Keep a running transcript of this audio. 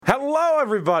Hello,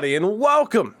 everybody, and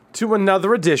welcome to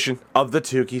another edition of the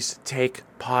Tougie's Take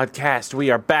podcast. We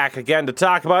are back again to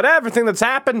talk about everything that's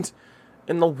happened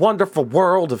in the wonderful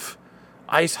world of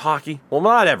ice hockey. Well,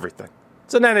 not everything.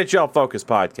 It's an NHL-focused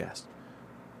podcast.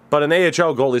 But an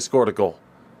AHL goalie scored a goal,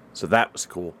 so that was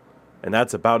cool. And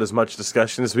that's about as much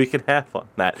discussion as we can have on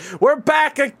that. We're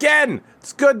back again!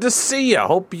 It's good to see you.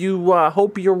 Hope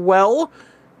you're well.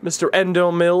 Mr.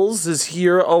 Endo Mills is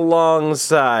here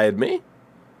alongside me.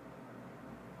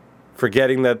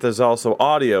 Forgetting that there's also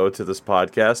audio to this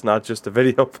podcast, not just a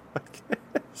video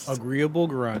podcast. Agreeable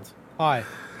grunt. Hi.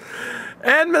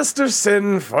 And Mr.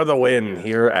 Sin for the win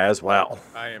here as well.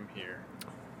 I am here.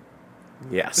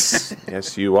 Yes.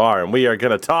 Yes, you are. And we are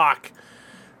going to talk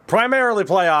primarily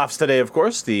playoffs today, of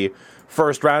course. The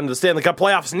first round of the Stanley Cup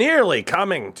playoffs nearly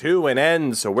coming to an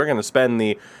end. So we're going to spend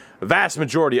the vast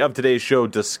majority of today's show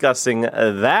discussing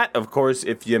that. Of course,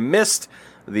 if you missed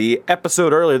the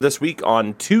episode earlier this week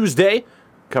on Tuesday,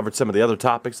 covered some of the other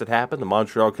topics that happened. The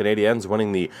Montreal Canadiens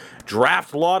winning the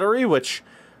draft lottery, which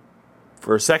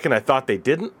for a second I thought they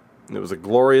didn't. It was a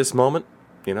glorious moment.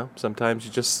 You know, sometimes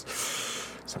you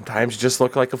just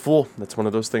look like a fool. That's one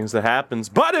of those things that happens.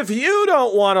 But if you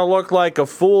don't want to look like a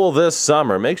fool this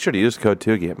summer, make sure to use code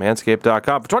Tougie at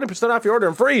manscaped.com for 20% off your order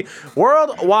and free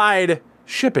worldwide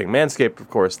shipping. Manscaped,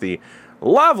 of course, the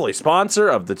lovely sponsor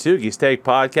of the Tougie's Take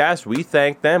podcast. We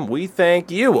thank them. We thank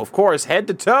you. Of course, head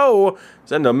to toe,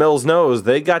 send to Mills knows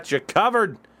they got you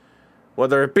covered.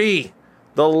 Whether it be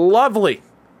the lovely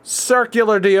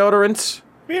circular deodorant,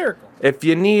 Miracle. if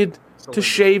you need to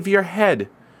shave your head,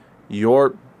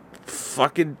 your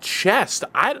fucking chest.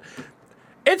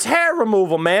 It's hair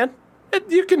removal, man.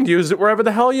 You can use it wherever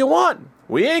the hell you want.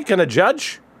 We ain't gonna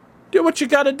judge. Do what you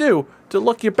gotta do to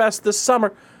look your best this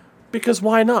summer. Because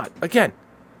why not? Again,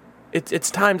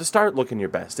 it's time to start looking your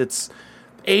best. It's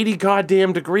 80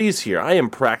 goddamn degrees here. I am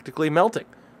practically melting.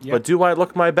 Yep. But do I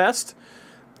look my best?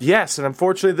 Yes, and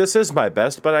unfortunately this is my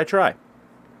best, but I try.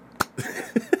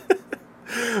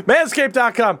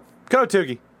 Manscaped.com. Code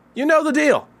Tougie. You know the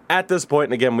deal. At this point,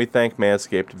 and again, we thank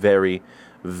Manscaped very,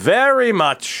 very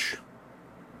much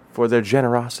for their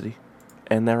generosity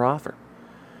and their offer.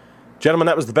 Gentlemen,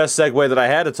 that was the best segue that I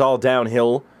had. It's all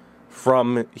downhill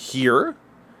from here.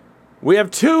 We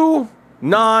have two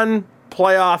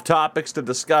non-playoff topics to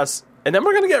discuss, and then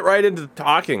we're going to get right into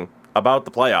talking about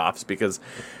the playoffs, because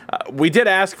we did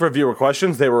ask for viewer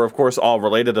questions. They were, of course, all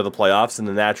related to the playoffs in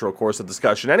the natural course of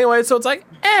discussion anyway, so it's like,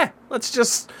 let's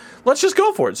just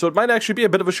go for it. So it might actually be a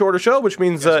bit of a shorter show, which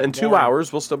means in 2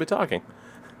 hours we'll still be talking.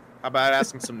 How about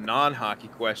asking some non-hockey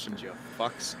questions, you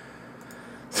fucks?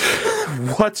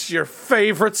 What's your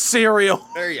favorite cereal?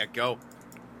 There you go.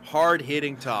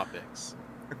 Hard-hitting topics.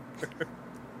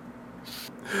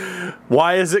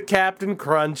 Why is it Captain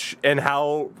Crunch, and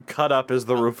how cut up is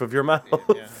the roof of your mouth? Yeah,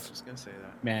 I was just going to say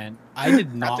that. Man, I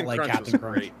did not like Captain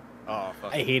Crunch. Great. Oh,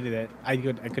 fuck. I hated it. I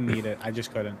couldn't eat it. I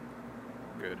just couldn't.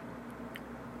 Good.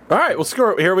 All right, well,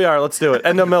 screw it. Here we are. Let's do it.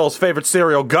 Endo Mills' favorite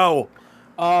cereal. Go.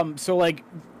 So, like,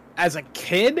 as a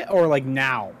kid or, like,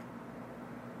 now?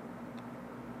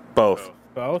 Both.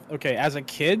 Both? Okay, as a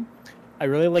kid, I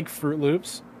really like Fruit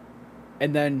Loops.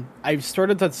 And then I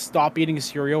started to stop eating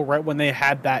cereal right when they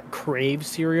had that Crave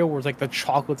cereal, where it's like the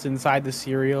chocolates inside the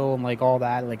cereal and like all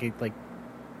that,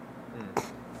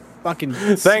 fucking.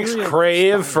 Thanks,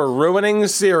 Crave, for ruining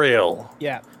cereal.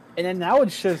 Yeah, and then now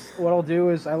it's just what I'll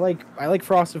do is I like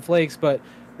Frosted Flakes, but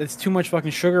there's too much fucking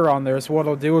sugar on there. So what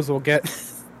I'll do is I'll get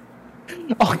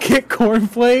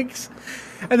cornflakes,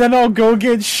 and then I'll go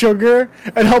get sugar,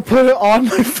 and I'll put it on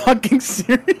my fucking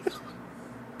cereal.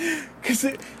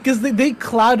 Because they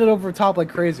cloud it over top like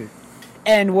crazy.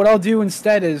 And what I'll do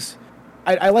instead is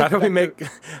I like... How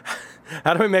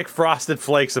do we make Frosted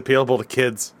Flakes appealable to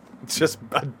kids? It's just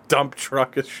a dump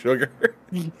truck of sugar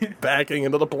backing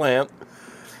into the plant.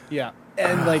 Yeah.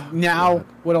 And like now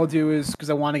what I'll do is, because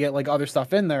I want to get like other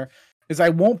stuff in there, is I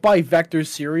won't buy Vector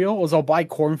cereal, is I'll buy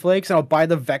cornflakes and I'll buy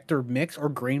the Vector mix or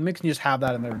grain mix and just have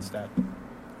that in there instead.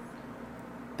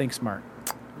 Think smart.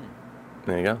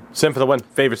 There you go. Sim for the win.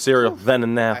 Favorite cereal then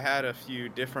and now. I had a few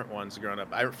different ones growing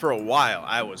up. For a while,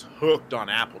 I was hooked on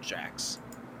Apple Jacks.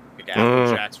 Like,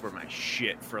 Apple Jacks were my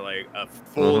shit for like a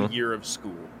full year of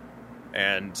school.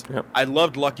 And I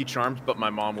loved Lucky Charms, but my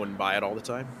mom wouldn't buy it all the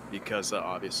time because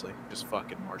obviously just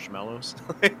fucking marshmallows.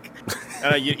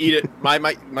 And you'd eat it.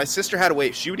 My sister had a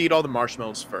way. She would eat all the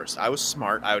marshmallows first. I was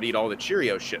smart. I would eat all the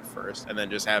Cheerio shit first and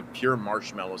then just have pure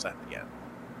marshmallows at the end.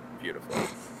 Beautiful.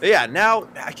 But yeah, now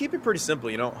I keep it pretty simple.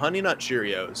 You know, Honey Nut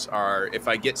Cheerios are, if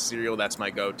I get cereal, that's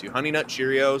my go-to. Honey Nut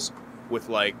Cheerios with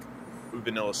like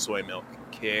vanilla soy milk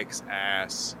kicks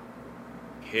ass.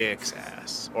 kicks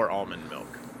ass. Or almond milk.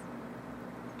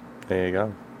 There you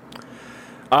go.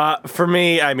 For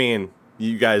me, I mean,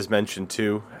 you guys mentioned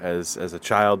too, as a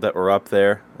child that were up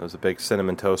there, I was a big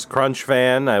Cinnamon Toast Crunch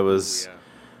fan. I was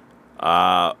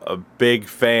a big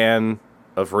fan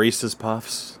of Reese's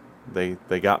Puffs. They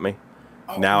got me.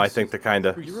 Now I think they're kind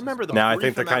of. You remember the now I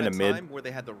think they're kind of mid. Where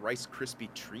they had the Rice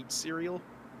Krispie treat cereal,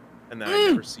 and then I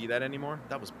never see that anymore.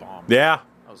 That was bomb. Yeah,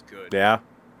 that was good. Yeah,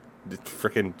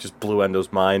 freaking just blew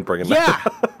Endo's mind bringing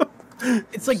that. Yeah,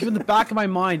 it's like in the back of my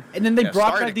mind. And then they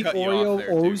brought back the Oreo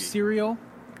O's cereal.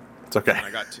 It's okay. And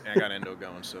I got Endo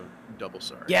going, so double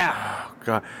sorry. Yeah. Oh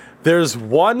god, there's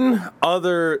one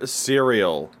other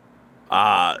cereal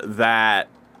that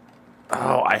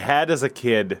I had as a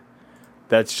kid.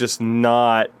 That's just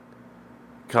not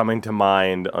coming to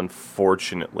mind,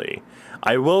 unfortunately.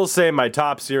 I will say my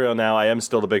top cereal now, I am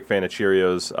still a big fan of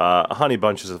Cheerios. Honey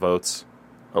Bunches of Oats.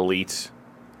 Elite.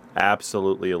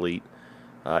 Absolutely elite.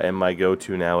 And my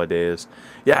go-to nowadays.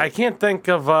 Yeah, I can't think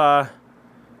of...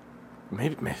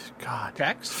 maybe God.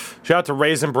 Tex? Shout out to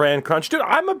Raisin Bran Crunch. Dude,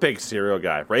 I'm a big cereal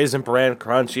guy. Raisin Bran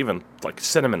Crunch, even like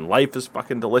Cinnamon Life is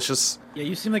fucking delicious. Yeah,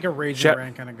 you seem like a Raisin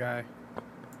Bran kind of guy.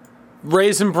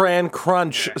 Raisin Bran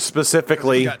Crunch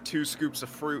specifically. You got 2 scoops of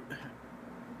fruit.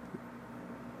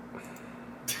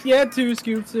 Yeah, 2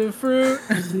 scoops of fruit.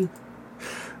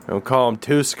 Don't call them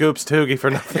 2 scoops Tougie for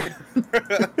nothing.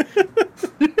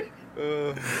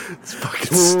 It's fucking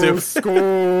 2 stupid.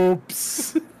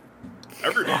 scoops.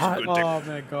 Everybody's a good thing. Oh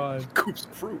my god. Scoops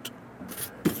of fruit.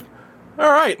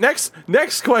 All right,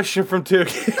 next question from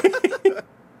Tougie.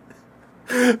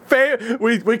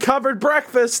 We covered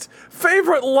breakfast.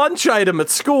 Favorite lunch item at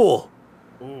school?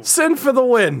 Ooh. Sin for the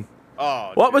win.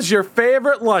 Oh, what was your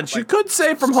favorite lunch? You could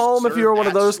say from home if you were one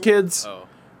of those kids. Oh.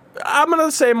 I'm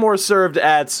gonna say more served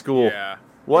at school. Yeah.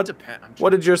 What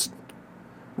did your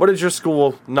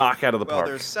school knock out of the park? Well,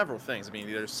 there's several things. I mean,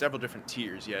 there's several different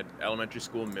tiers. You had elementary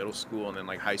school, middle school, and then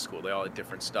like high school. They all had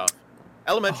different stuff.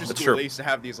 Elementary school, they used to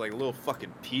have these like little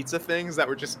fucking pizza things that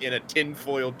were just in a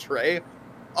tinfoil tray.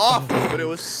 Awful, but it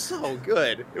was so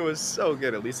good. It was so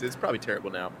good. At least it's probably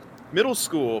terrible now. Middle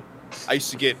school, I used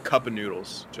to get cup of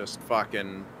noodles, just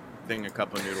fucking thing of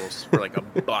cup of noodles for like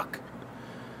 $1,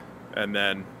 and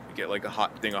then you get like a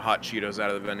hot thing of hot Cheetos out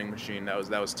of the vending machine. That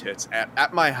was tits.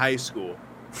 At my high school,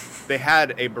 they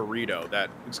had a burrito that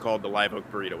was called the Live Oak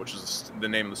Burrito, which is the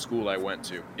name of the school I went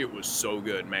to. It was so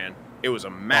good, man. It was a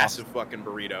massive fucking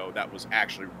burrito that was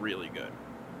actually really good,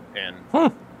 and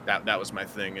that was my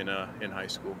thing in high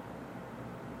school.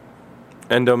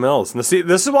 Endo Mills. Now, see,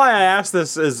 this is why I asked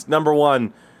this. Is number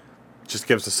one, just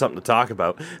gives us something to talk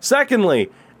about.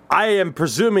 Secondly, I am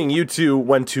presuming you two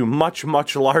went to much,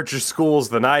 much larger schools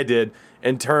than I did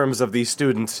in terms of the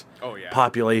student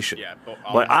population. Yeah,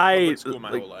 like public school my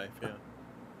whole life. Yeah.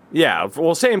 Yeah,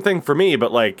 well, same thing for me,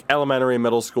 but like elementary,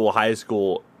 middle school, high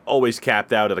school, always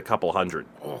capped out at a couple hundred.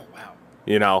 Oh wow.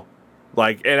 You know,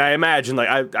 like, and I imagine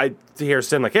like I hear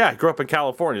Sin like, yeah, I grew up in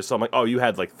California, so I'm like, oh, you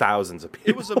had like thousands of people.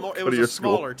 It was a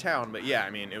smaller town, but yeah, I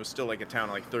mean, it was still like a town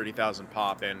of like 30,000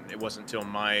 pop, and it wasn't until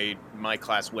my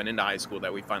class went into high school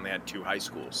that we finally had 2 high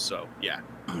schools. So yeah,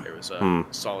 there was a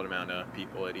solid amount of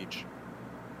people at each.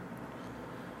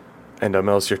 And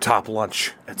Mills, your top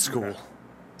lunch at school.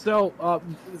 So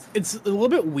it's a little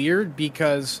bit weird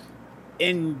because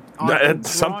in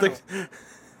something.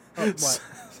 What?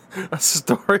 A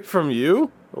story from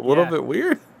you? A little bit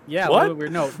weird? Yeah, a little bit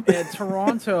weird. No,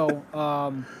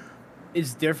 Toronto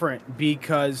is different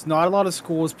because not a lot of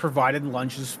schools provided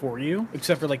lunches for you,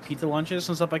 except for like pizza lunches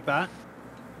and stuff like that.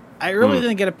 I really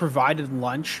didn't get a provided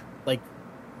lunch, like,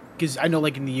 because I know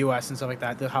like in the U.S. and stuff like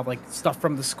that, they'll have like stuff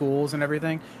from the schools and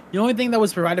everything. The only thing that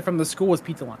was provided from the school was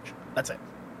pizza lunch. That's it.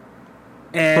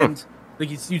 And like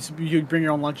you bring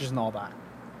your own lunches and all that.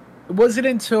 It wasn't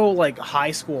until like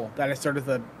high school that I started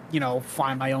to,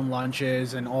 find my own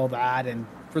lunches and all that, and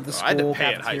for the school I had to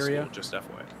pay cafeteria. at high school, just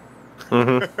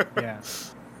FYI. Yeah.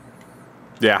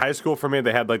 Yeah, high school for me,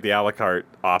 they had like the a la carte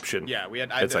option. Yeah, we had.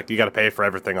 It's like you got to pay for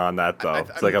everything on that though.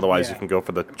 It's like otherwise you can go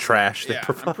for the trash they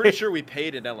provide. I'm pretty sure we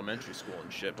paid in elementary school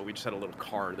and shit, but we just had a little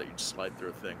card that you just slide through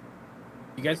a thing.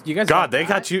 You guys. God, they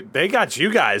got you. They got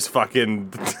you guys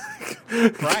fucking.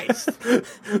 Christ.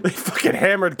 They fucking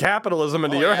hammered capitalism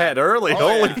into your head early.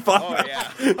 Holy fuck. Oh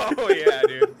yeah. Oh yeah,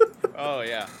 dude. Oh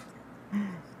yeah.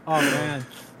 Oh man.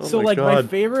 Oh my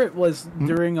favorite was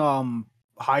during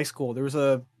high school. There was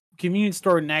a convenience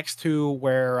store next to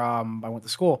where I went to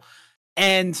school,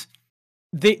 and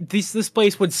this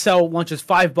place would sell lunches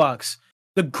 $5.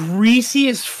 The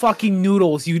greasiest fucking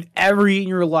noodles you'd ever eat in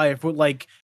your life with like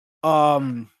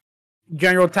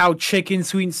General Tao chicken,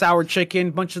 sweet and sour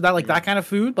chicken, bunch of that, like that kind of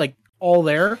food, like all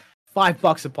there,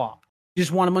 $5 a pop. You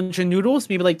just want a bunch of noodles,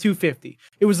 maybe like $2.50.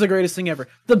 It was the greatest thing ever.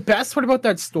 The best part about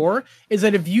that store is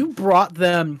that if you brought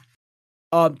them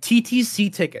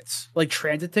TTC tickets, like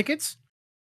transit tickets,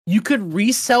 you could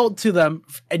resell it to them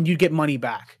and you'd get money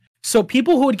back. So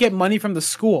people who would get money from the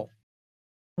school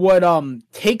would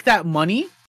take that money.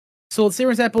 So let's say,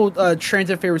 for example,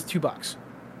 transit fare was $2.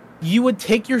 You would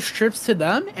take your strips to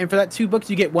them, and for that $2,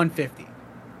 you get $1.50.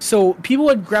 So people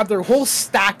would grab their whole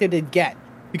stack that they'd get,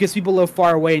 because people live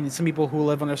far away, and some people who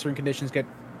live under certain conditions get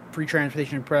free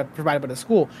transportation provided by the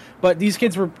school. But these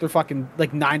kids they're fucking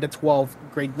like 9 to 12,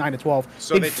 grade 9 to 12.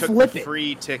 So they took the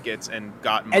free tickets and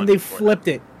got money. And they flipped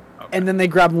it, and then they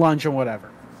grabbed lunch and whatever.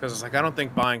 Because it's like, I don't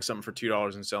think buying something for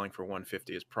 $2 and selling for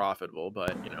 $1.50 is profitable,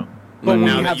 but you know. But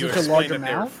now that you explained that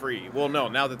they're free, well, no,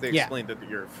 now that they explained that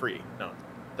you're free, no,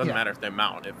 it doesn't matter if they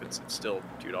amount, if it's still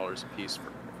 $2 a piece for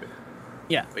 $1.50.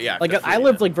 Yeah, but yeah, like I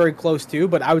lived like very close too,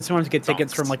 but I would sometimes get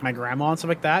tickets from like my grandma and stuff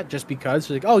like that, just because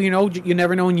she's like, oh, you know, you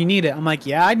never know when you need it. I'm like,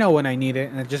 yeah, I know when I need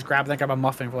it, and I just grab a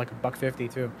muffin for like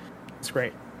 $1.50 too. It's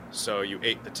great. So you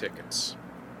ate the tickets.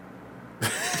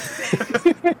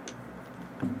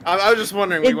 I was just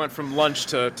wondering. We went from lunch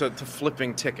to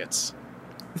flipping tickets.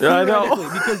 Yeah, I know.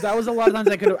 Because that was a lot of times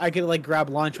I could like grab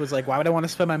lunch. Was like, why would I want to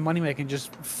spend my money when I can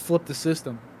just flip the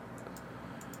system?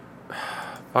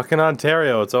 Fucking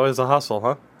Ontario, it's always a hustle,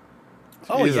 huh?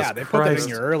 Oh Jesus yeah, they put that in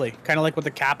here early, kind of like with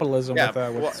the capitalism. Yeah,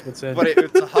 what's in. But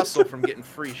it's a hustle from getting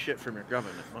free shit from your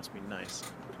government. It must be nice.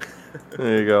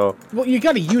 There you go. Well, you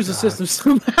got to use the system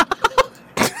somehow.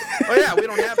 Oh yeah, we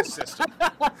don't have a system.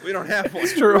 We don't have one.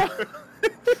 It's true.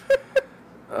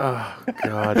 Oh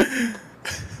God.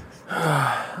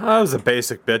 I was a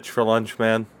basic bitch for lunch,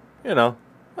 man. You know.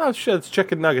 Oh shit, it's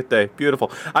chicken nugget day. Beautiful.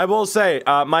 I will say,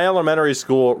 my elementary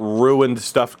school ruined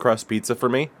stuffed crust pizza for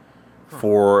me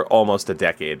for almost a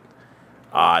decade.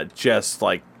 Just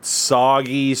like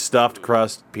soggy stuffed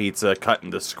crust pizza cut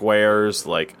into squares.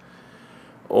 Like,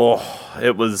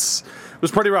 it was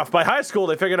pretty rough. By high school,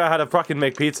 they figured out how to fucking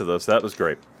make pizza though, so that was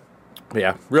great. But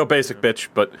yeah, real basic bitch,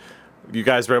 but you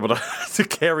guys were able to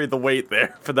carry the weight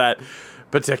there for that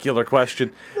particular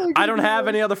question. I don't have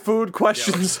any other food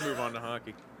questions. Yeah, let's move on to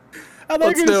hockey. I'm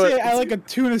not going to say I like a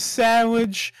tuna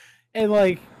sandwich and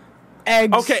like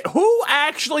eggs. Okay, who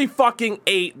actually fucking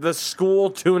ate the school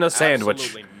tuna sandwich?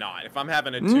 Absolutely not. If I'm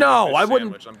having a tuna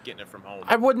sandwich, I'm getting it from home.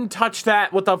 I wouldn't touch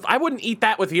that I wouldn't eat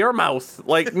that with your mouth.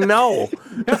 Like, no.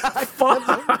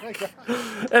 Fuck.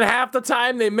 And half the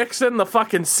time they mix in the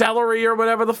fucking celery or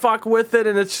whatever the fuck with it,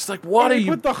 and it's just like, what are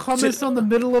you... Put the hummus on the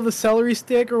middle of the celery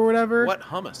stick or whatever. What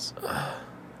hummus?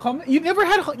 You never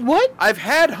had what? I've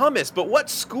had hummus, but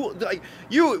what school? Like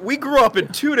we grew up in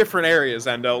two different areas,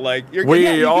 Endo. Like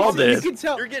we all did. You can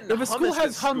tell you're getting if a school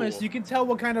has hummus. You can tell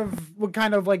what kind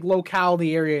of like locale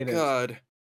the area it is. God.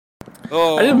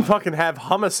 Oh. I didn't fucking have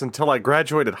hummus until I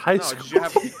graduated high school.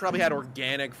 You probably had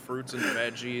organic fruits and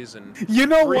veggies and you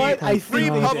know what?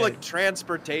 Free public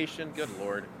transportation. Good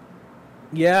lord.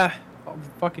 Yeah. Oh,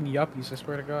 fucking yuppies! I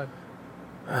swear to God.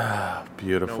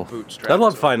 Beautiful. No I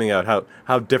love finding out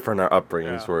how different our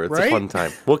upbringings were. It's a fun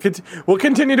time. We'll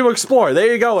continue to explore.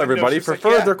 There you go, everybody. For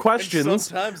further questions. And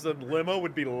sometimes the limo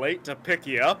would be late to pick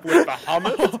you up with the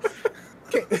hummus.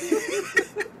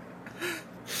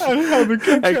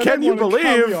 And can you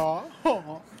believe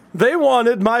they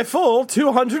wanted my full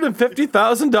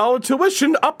 $250,000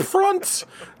 tuition up front?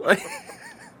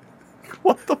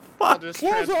 What the fuck? Just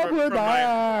transferred from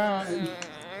my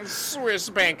Swiss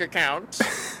bank account.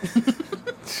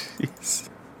 Jeez.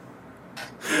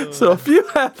 So if you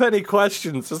have any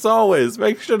questions, as always,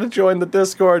 make sure to join the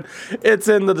Discord. It's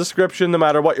in the description no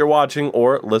matter what you're watching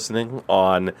or listening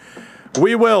on.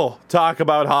 We will talk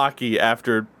about hockey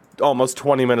after almost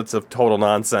 20 minutes of total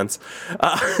nonsense.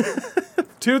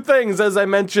 Two things, as I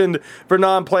mentioned, for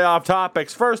non-playoff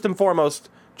topics. First and foremost,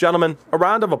 gentlemen, a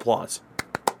round of applause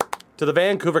to the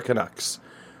Vancouver Canucks,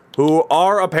 who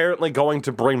are apparently going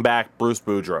to bring back Bruce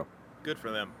Boudreau. Good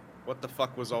for them. What the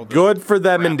fuck was all the good for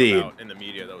them indeed. In the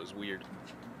media, that was weird.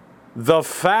 The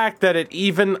fact that it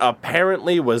even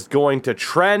apparently was going to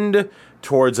trend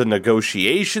towards a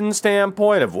negotiation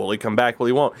standpoint of will he come back, will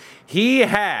he won't. He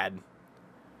had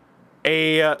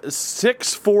a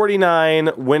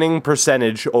 .649 winning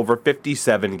percentage over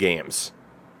 57 games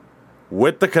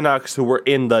with the Canucks, who were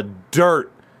in the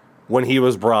dirt when he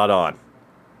was brought on.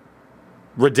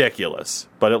 Ridiculous.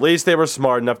 But at least they were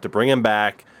smart enough to bring him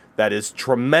back. That is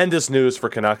tremendous news for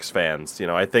Canucks fans. You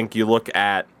know, I think you look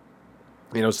at,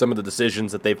 some of the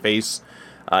decisions that they face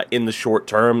in the short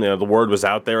term. The word was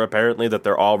out there, apparently, that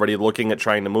they're already looking at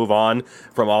trying to move on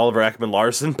from Oliver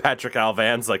Ekman-Larsson. Patrick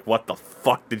Alvan's like, what the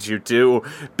fuck did you do?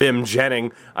 Bim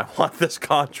Jennings, I want this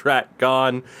contract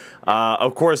gone.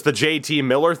 Of course, the JT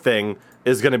Miller thing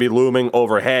is going to be looming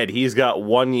overhead. He's got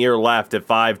 1 year left at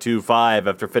 5.25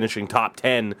 after finishing top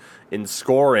 10 in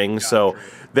scoring. So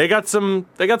they got some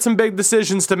big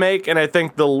decisions to make, and I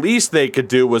think the least they could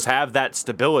do was have that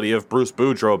stability of Bruce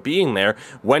Boudreau being there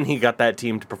when he got that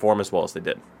team to perform as well as they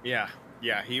did. Yeah,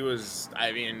 he was.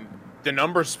 I mean, the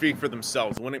numbers speak for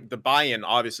themselves. The buy-in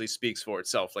obviously speaks for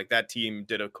itself. Like, that team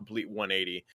did a complete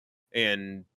 180,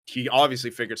 and he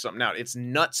obviously figured something out. It's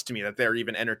nuts to me that they're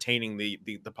even entertaining the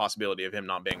possibility of him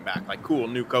not being back. Like, cool,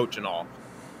 new coach and all.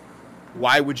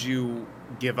 Why would you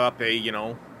give up a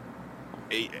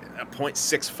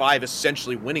 .65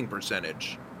 essentially winning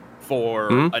percentage for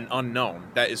an unknown?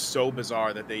 That is so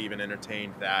bizarre that they even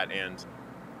entertained that. And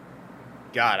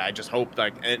God, I just hope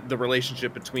the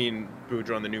relationship between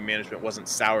Boudreau and the new management wasn't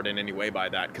soured in any way by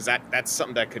that, because that's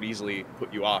something that could easily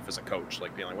put you off as a coach,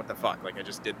 like being like, what the fuck? Like, I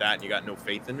just did that and you got no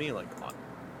faith in me? Like, come on.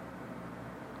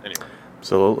 Anyway.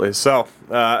 Absolutely. So,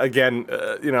 again,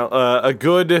 a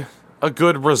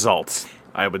good result,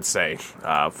 I would say,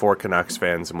 for Canucks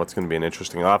fans, and what's going to be an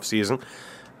interesting offseason.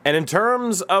 And in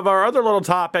terms of our other little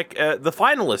topic, the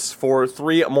finalists for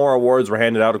 3 more awards were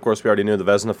handed out. Of course, we already knew the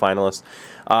Vezina finalists.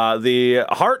 The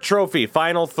Hart Trophy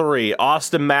final 3,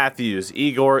 Austin Matthews,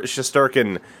 Igor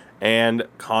Shesterkin, and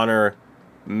Connor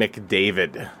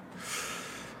McDavid.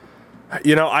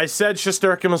 I said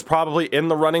Shesterkin was probably in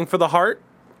the running for the Hart.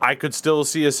 I could still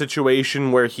see a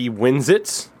situation where he wins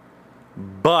it,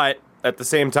 but at the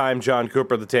same time, John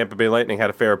Cooper of the Tampa Bay Lightning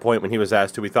had a fair point when he was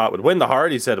asked who he thought would win the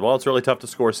Hart. He said, well, it's really tough to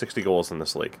score 60 goals in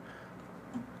this league.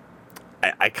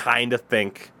 I kind of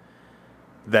think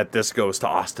that this goes to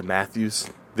Austin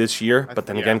Matthews this year, but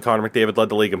then again, Connor McDavid led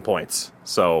the league in points.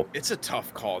 So it's a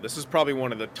tough call. This is probably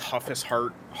one of the toughest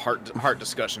Hart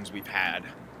discussions we've had,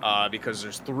 because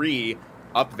there's 3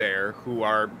 up there who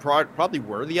are probably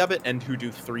worthy of it and who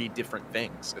do 3 different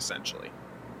things, essentially.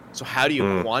 So how do you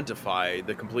quantify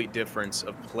the complete difference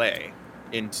of play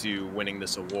into winning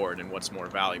this award and what's more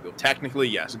valuable? Technically,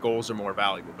 yes, goals are more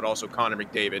valuable, but also Connor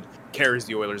McDavid carries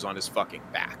the Oilers on his fucking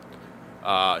back.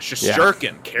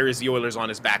 Shesterkin carries the Oilers on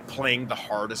his back playing the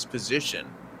hardest position.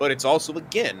 But it's also,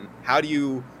 again, how do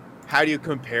you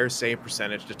compare save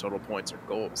percentage to total points or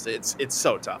goals? It's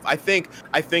so tough. I think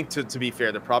to be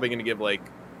fair, they're probably going to give like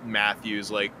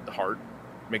Matthews like the Hart.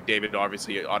 McDavid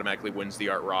obviously automatically wins the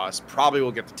Art Ross. Probably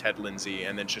will get the Ted Lindsay,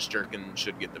 and then Shesterkin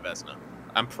should get the Vezina.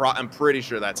 I'm pretty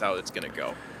sure that's how it's going to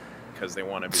go, because they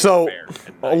want to be fair and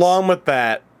nice. Along with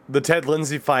that, the Ted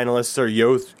Lindsay finalists are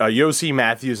Yossi,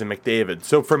 Matthews, and McDavid.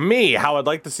 So for me, how I'd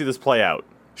like to see this play out: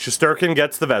 Shesterkin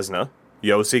gets the Vezina,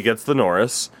 Yossi gets the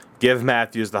Norris, give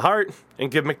Matthews the Hart, and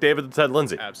give McDavid the Ted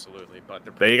Lindsay. Absolutely, but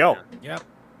there you go. Yep.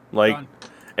 Like,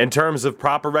 in terms of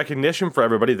proper recognition for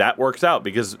everybody, that works out,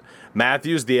 because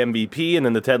Matthews, the MVP, and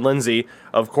then the Ted Lindsay,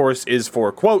 of course, is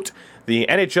for, quote, the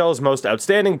NHL's most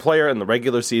outstanding player in the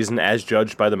regular season as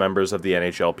judged by the members of the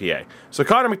NHLPA. So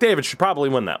Connor McDavid should probably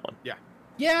win that one.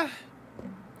 Yeah.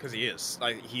 Because he is.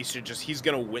 Like, he's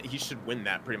going to win. He should win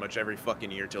that pretty much every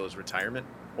fucking year till his retirement,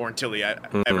 or until he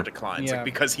ever declines. Yeah. Like,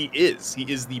 because he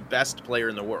is the best player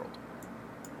in the world.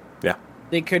 Yeah.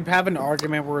 They could have an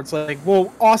argument where it's like,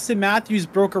 well, Austin Matthews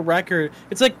broke a record.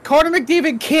 It's like, Connor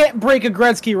McDavid can't break a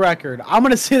Gretzky record. I'm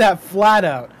going to say that flat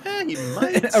out. He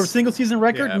might. A single season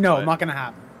record? Yeah, no, but not going to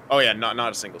happen. Oh, yeah, not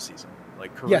a single season.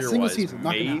 Like, career-wise, season,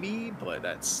 not gonna maybe, but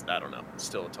that's, I don't know. It's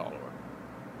still a tall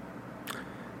order.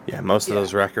 Yeah, most of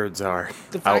those records are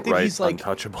The fact that outright he's like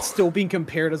untouchable. still being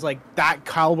compared as like that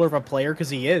caliber of a player, because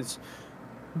he is,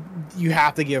 you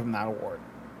have to give him that award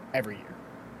every year,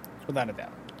 without a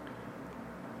doubt.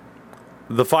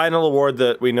 The final award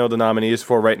that we know the nominees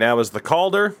for right now is the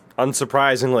Calder.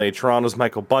 Unsurprisingly, Toronto's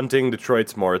Michael Bunting,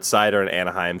 Detroit's Moritz Seider, and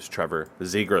Anaheim's Trevor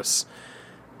Zegras.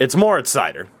 It's Moritz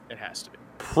Seider. It has to be.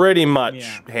 Pretty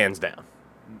much, hands down.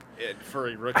 For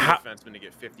a rookie defenseman to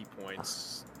get 50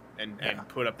 points and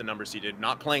put up the numbers he did,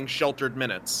 not playing sheltered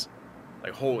minutes,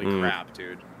 like, holy crap,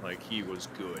 dude. Like, he was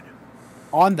good.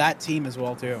 On that team as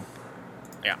well, too.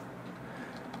 Yeah.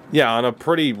 Yeah, on a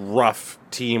pretty rough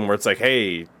team where it's like,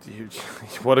 hey,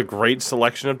 what a great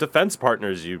selection of defense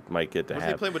partners you might get to have.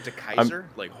 Was he playing with DeKaiser?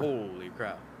 Like, holy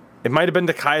crap. It might have been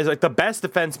DeKaiser. Like, the best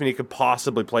defenseman he could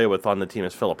possibly play with on the team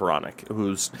is Philip Hronek,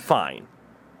 who's fine.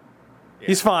 Yeah,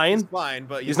 he's fine. He's fine,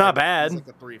 but he's not bad. He's like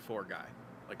a 3-4 guy.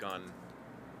 Like, on...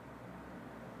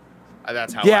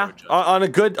 That's how I would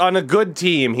judge. on a good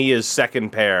team, he is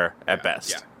second pair at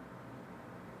best. Yeah.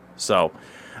 So,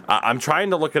 I'm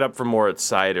trying to look it up for Moritz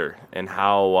Seider and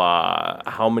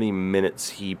how many minutes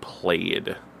he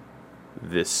played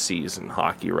this season.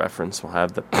 Hockey Reference will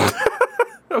have the...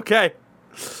 Okay.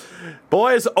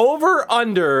 Boys, over,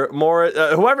 under,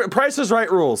 whoever... Price is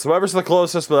Right rules. Whoever's the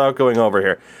closest without going over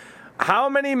here. How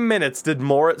many minutes did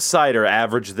Moritz Seider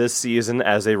average this season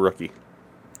as a rookie?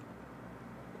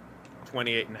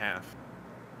 28.5.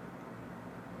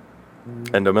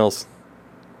 Endo Mills.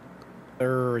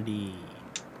 30.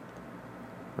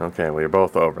 Okay, well, you're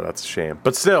both over. That's a shame.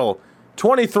 But still,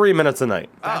 23 minutes a night.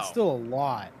 That's still a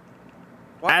lot.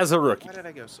 As a rookie. Why did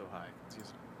I go so high?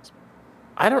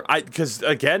 Because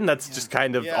again, that's just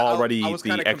kind of already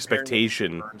the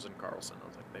expectation. Burns and Carlson. I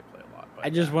was like, they play a lot.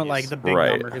 I just want like the big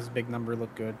number because big number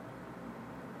looked good.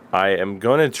 I am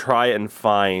going to try and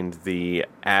find the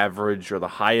average or the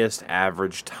highest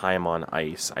average time on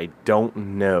ice. I don't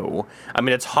know. I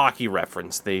mean, it's Hockey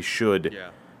Reference. They should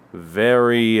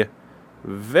very,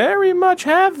 very much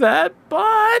have that,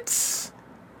 but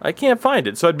I can't find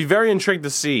it. So I'd be very intrigued to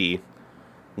see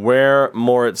where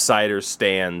Moritz Seider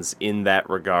stands in that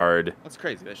regard. That's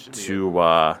crazy. That should be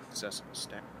to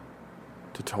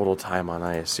total time on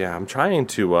ice. Yeah, I'm trying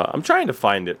to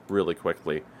find it really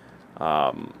quickly,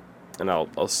 and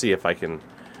I'll see if I can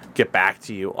get back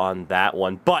to you on that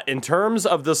one. But in terms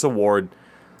of this award,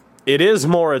 it is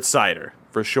Moritz Seider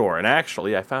for sure. And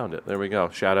actually, I found it. There we go.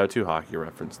 Shout out to Hockey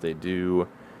Reference. They do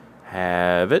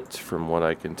have it, from what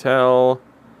I can tell.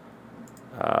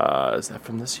 Is that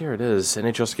from this year? It is.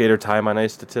 NHL skater time on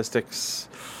ice statistics.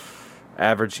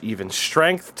 Average even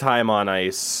strength time on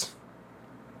ice.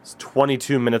 It's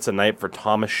 22 minutes a night for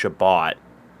Thomas Chabot.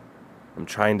 I'm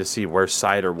trying to see where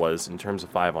Seider was in terms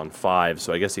of 5-on-5,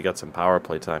 so I guess he got some power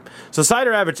play time. So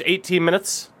Seider averaged 18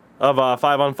 minutes of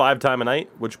 5-on-5 time a night,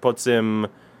 which puts him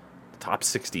top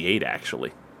 68,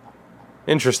 actually.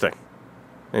 Interesting.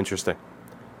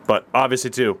 But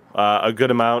obviously, too, a good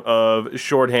amount of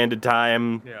shorthanded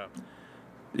time. Yeah.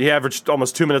 He averaged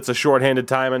almost 2 minutes of shorthanded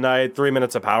time a night, 3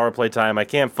 minutes of power play time. I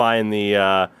can't find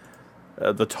the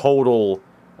total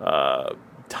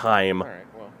time,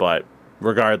 but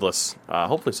regardless,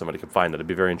 hopefully somebody can find it. I'd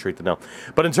be very intrigued to know.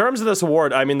 But in terms of this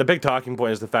award, I mean, the big talking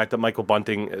point is the fact that Michael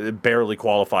Bunting barely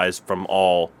qualifies from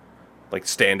all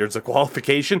standards of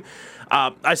qualification.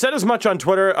 I said as much on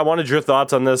Twitter. I wanted your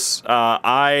thoughts on this.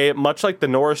 I, much like the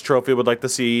Norris Trophy, would like to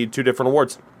see two different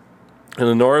awards. In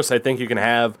the Norris, I think you can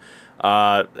have,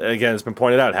 again, it's been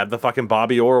pointed out, have the fucking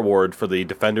Bobby Orr Award for the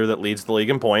defender that leads the league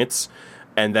in points,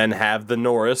 and then have the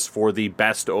Norris for the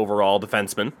best overall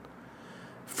defenseman.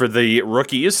 For the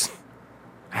rookies,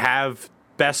 have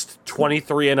best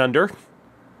 23 and under,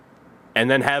 and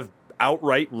then have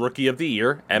outright Rookie of the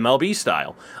Year, MLB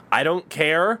style. I don't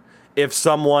care if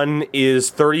someone is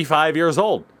 35 years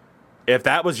old. If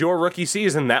that was your rookie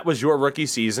season, that was your rookie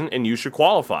season, and you should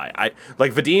qualify.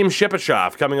 Like Vadim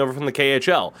Shipachyov coming over from the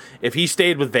KHL. If he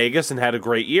stayed with Vegas and had a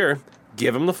great year,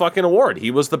 give him the fucking award.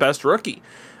 He was the best rookie.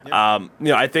 Yep.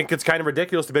 I think it's kind of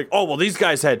ridiculous to be these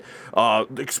guys had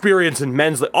experience in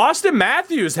men's league. Austin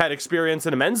Matthews had experience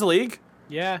in a men's league.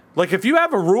 Yeah. If you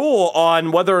have a rule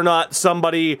on whether or not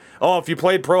somebody, if you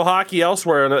played pro hockey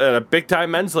elsewhere in a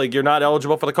big-time men's league, you're not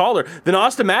eligible for the Calder, then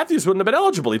Austin Matthews wouldn't have been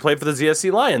eligible. He played for the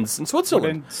ZSC Lions in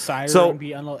Switzerland. Wouldn't Siren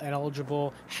be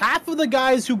ineligible? Half of the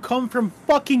guys who come from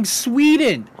fucking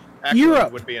Sweden,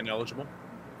 Europe, would be ineligible.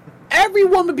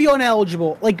 Everyone would be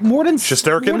ineligible. More than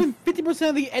Shesterkin? More than 50%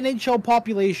 of the NHL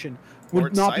population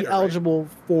would not be eligible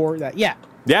for that. Yeah.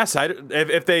 Yes,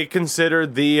 if they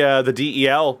considered the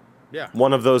DEL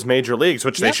one of those major leagues,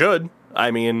 which they should.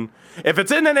 I mean, if it's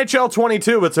in NHL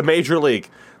 22, it's a major league.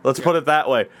 Let's put it that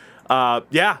way.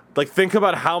 Think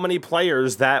about how many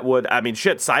players that would... I mean,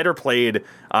 Seider played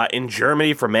in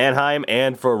Germany for Mannheim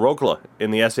and for Rokla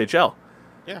in the SHL.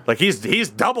 Yeah. He's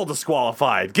double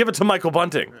disqualified. Give it to Michael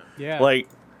Bunting. Yeah.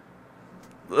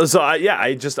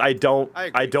 I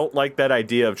don't like that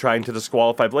idea of trying to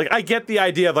disqualify. I get the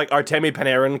idea of Artemi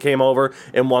Panarin came over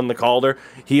and won the Calder.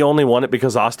 He only won it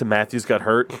because Austin Matthews got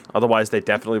hurt. Otherwise, they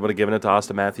definitely would have given it to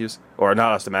Austin Matthews. Or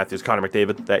not Austin Matthews, Connor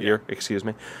McDavid that year, excuse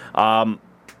me. I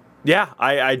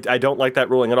don't like that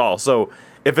ruling at all. So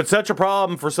if it's such a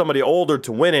problem for somebody older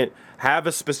to win it, have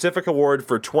a specific award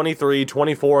for 23,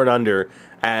 24 and under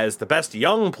as the best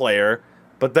young player,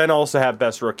 but then also have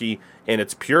best rookie in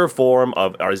its pure form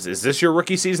of, is this your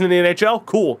rookie season in the NHL?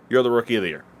 Cool, you're the Rookie of the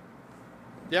Year.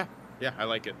 Yeah, I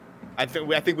like it. I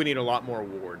think we need a lot more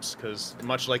awards, because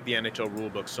much like the NHL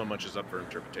rulebook, so much is up for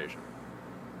interpretation.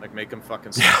 Make them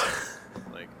fucking sense.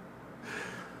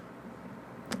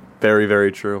 Very,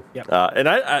 very true. Yep. And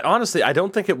I honestly, I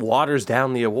don't think it waters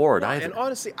down the award either. And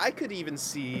honestly, I could even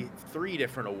see 3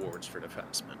 different awards for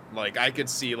defensemen. Like, I could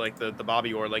see, like, the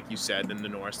Bobby Orr, like you said, then the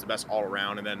Norris, the best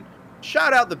all-around, and then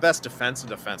shout out the best defensive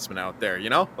defenseman out there, you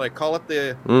know? Like, call it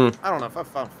the... I don't know if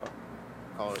I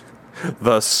call it...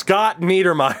 The Scott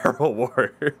Niedermayer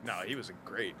Award. No, he was a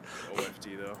great OFT,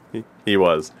 though. He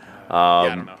was. Yeah,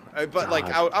 I don't know. But, like,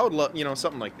 I would love,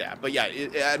 something like that. But, yeah,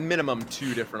 at minimum,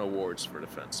 2 different awards for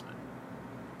defensemen.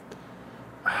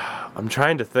 I'm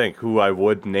trying to think who I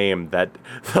would name that.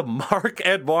 The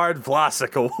Mark-Edouard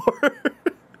Vlasic Award.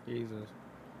 Jesus.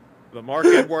 The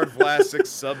Mark-Edouard Vlasic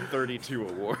Sub-32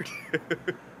 Award.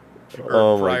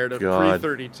 Or prior to God.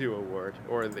 Pre-32 award.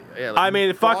 Or the, yeah, I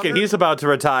mean, fuck it. He's about to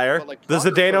retire. Like the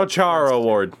Zdeno Chara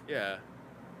Award. Yeah.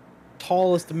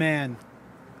 Tallest man.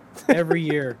 Every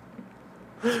year.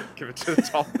 Give it to the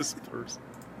tallest person.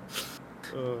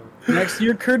 Next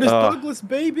year, Curtis Douglas,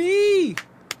 baby!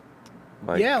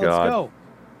 My yeah, God. let's go.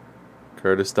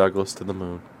 Curtis Douglas to the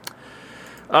moon.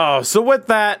 Oh, so with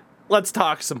that, let's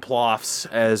talk some playoffs,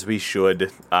 as we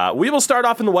should. We will start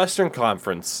off in the Western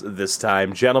Conference this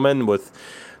time, gentlemen, with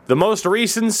the most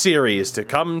recent series to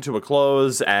come to a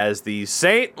close as the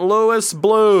St. Louis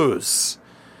Blues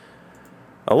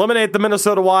eliminate the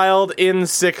Minnesota Wild in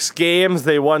 6 games.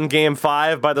 They won Game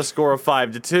 5 by the score of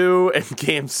 5-2, and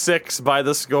Game 6 by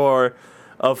the score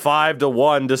of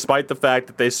 5-1, despite the fact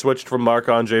that they switched from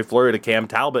Marc-Andre Fleury to Cam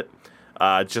Talbot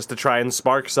just to try and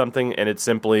spark something, and it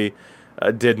simply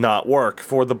did not work.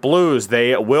 For the Blues,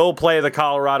 they will play the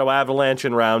Colorado Avalanche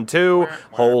in round 2.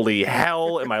 Holy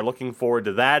hell, am I looking forward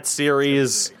to that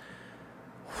series.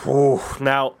 Whew.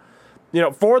 Now,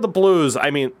 for the Blues,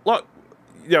 I mean, look,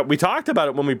 we talked about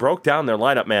it when we broke down their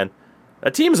lineup, man.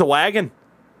 That team's a wagon.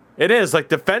 It is. Like,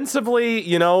 defensively,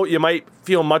 you might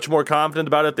feel much more confident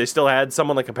about it. They still had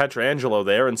someone like a Pietrangelo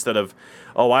there instead of,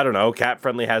 I don't know, Cap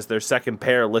Friendly has their second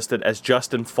pair listed as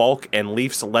Justin Falk and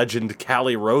Leafs legend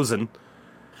Callie Rosen.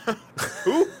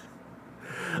 Who?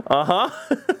 Uh-huh.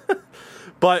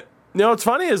 But, what's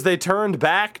funny is they turned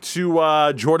back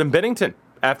to Jordan Binnington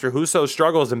after Husso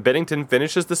struggles, and Binnington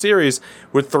finishes the series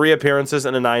with 3 appearances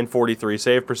and a .943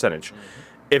 save percentage.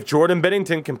 If Jordan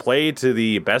Binnington can play to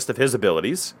the best of his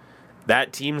abilities,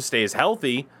 that team stays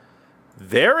healthy,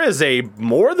 there is a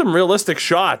more than realistic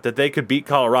shot that they could beat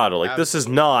Colorado. Like, This is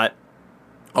not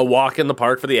a walk in the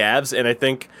park for the Avs, and I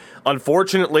think,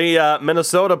 unfortunately,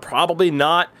 Minnesota probably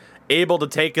not able to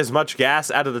take as much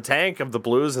gas out of the tank of the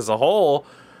Blues as a whole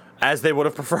as they would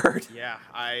have preferred. Yeah,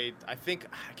 I think,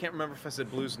 I can't remember if I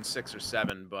said Blues in 6 or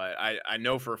 7, but I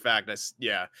know for a fact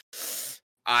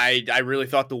I really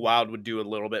thought the Wild would do a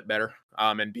little bit better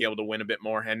and be able to win a bit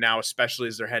more. And now, especially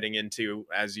as they're heading into,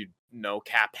 as you know,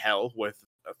 cap hell with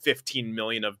 $15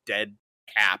 million of dead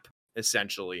cap,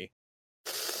 essentially.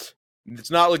 It's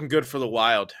not looking good for the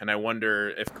Wild, and I wonder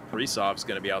if Kaprizov's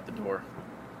going to be out the door.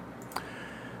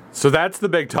 So that's the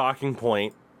big talking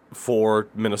point for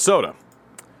Minnesota.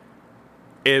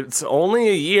 It's only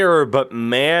a year, but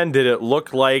man, did it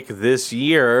look like this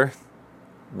year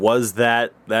was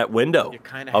that window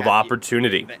of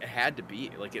opportunity. It had to be.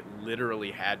 Like, it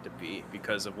literally had to be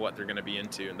because of what they're going to be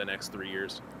into in the next 3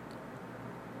 years.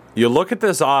 You look at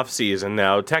this offseason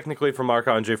now, technically for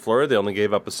Marc-Andre Fleury, they only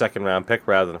gave up a second-round pick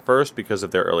rather than a first because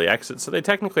of their early exit, so they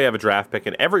technically have a draft pick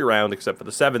in every round except for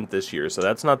the 7th this year, so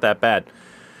that's not that bad.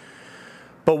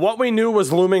 But what we knew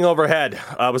was looming overhead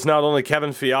was not only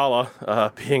Kevin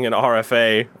Fiala being an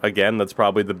RFA. Again, that's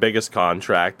probably the biggest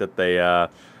contract that they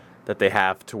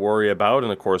have to worry about.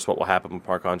 And, of course, what will happen with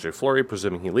Marc-Andre Fleury,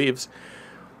 presuming he leaves.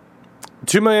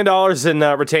 $2 million in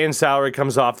retained salary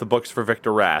comes off the books for Victor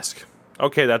Rask.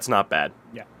 Okay, that's not bad.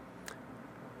 Yeah.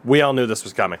 We all knew this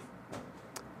was coming.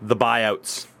 The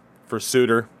buyouts for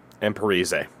Suter and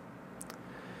Parise.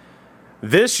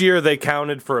 This year, they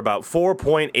counted for about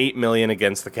 $4.8 million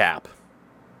against the cap.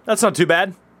 That's not too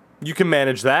bad. You can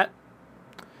manage that.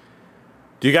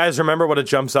 Do you guys remember what it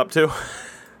jumps up to?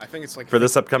 I think it's like for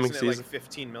this upcoming season, like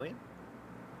 $15 million.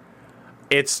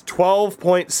 It's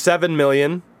 $12.7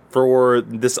 million for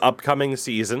this upcoming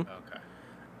season. Okay.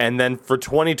 And then for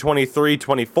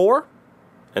 2023-24,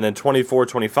 and then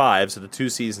 24-25, so the 2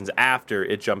 seasons after,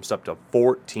 it jumps up to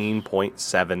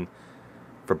 $14.7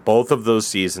 for both of those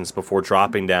seasons before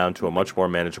dropping down to a much more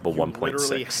manageable 1.6.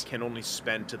 Literally can only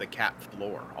spend to the cap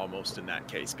floor almost in that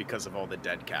case because of all the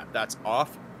dead cap. That's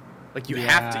awful. Like you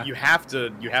have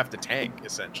to tank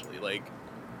essentially. Like,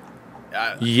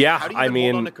 I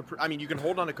mean, you can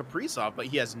hold on to Kaprizov, but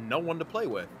he has no one to play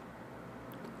with,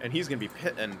 and he's gonna be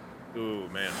pit. And ooh,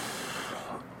 man,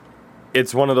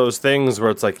 it's one of those things where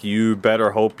it's like you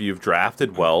better hope you've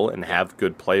drafted well and have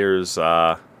good players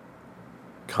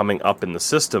coming up in the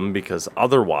system, because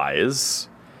otherwise,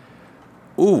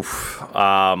 oof.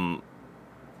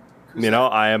 Who's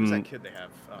that kid they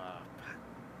have?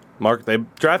 They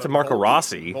drafted Marco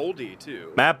Rossi. Boldy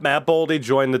too. Matt Boldy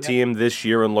joined the team this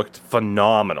year and looked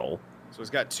phenomenal. So he's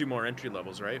got 2 more entry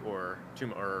levels, right? Or 2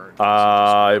 more.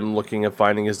 I'm looking at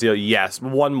finding his deal. Yes,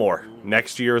 1 more. Ooh.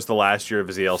 Next year is the last year of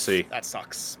his ELC. That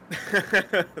sucks.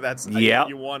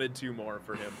 You wanted 2 more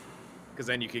for him, because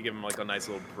then you could give him like a nice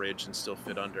little bridge and still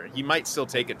fit under. He might still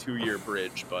take a 2-year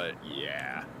bridge, but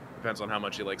yeah, depends on how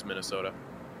much he likes Minnesota.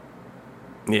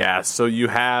 Yeah, so you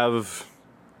have,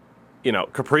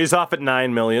 Kaprizov at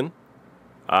 $9 million,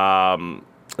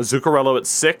 Zuccarello at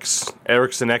 $6 million,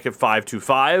 Eric Sinek at $5.25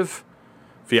 million,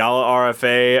 Fiala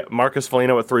RFA, Marcus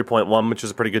Foligno at $3.1 million, which is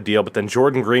a pretty good deal, but then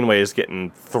Jordan Greenway is getting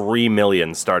 $3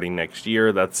 million starting next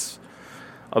year. That's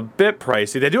a bit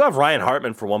pricey. They do have Ryan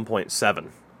Hartman for $1.7 million,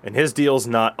 and his deal's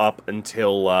not up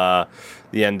until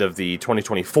the end of the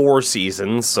 2024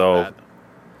 season, so...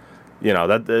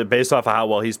 that based off of how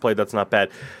well he's played, that's not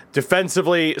bad.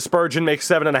 Defensively, Spurgeon makes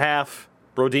 7.5.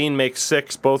 Brodin makes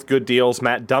 6. Both good deals.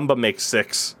 Matt Dumba makes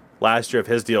 6. Last year of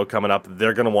his deal coming up,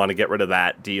 they're going to want to get rid of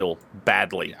that deal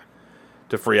badly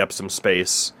to free up some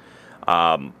space.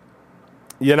 I'm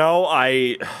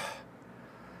intrigued.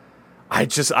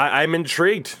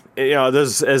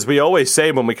 As we always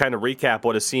say when we kind of recap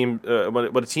what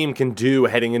a team can do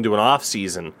heading into an off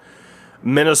season.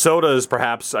 Minnesota is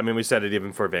perhaps, we said it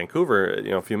even for Vancouver,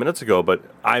 a few minutes ago, but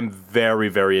I'm very,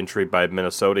 very intrigued by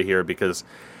Minnesota here because,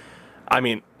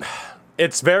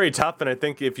 it's very tough, and I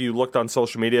think if you looked on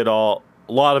social media at all,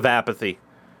 a lot of apathy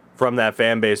from that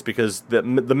fan base because the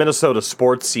Minnesota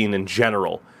sports scene in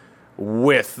general,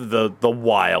 with the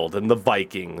Wild and the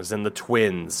Vikings and the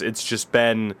Twins, it's just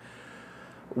been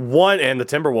one, and the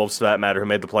Timberwolves for that matter, who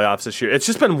made the playoffs this year, it's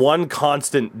just been one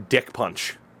constant dick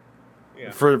punch.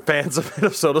 For fans of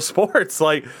Minnesota sports.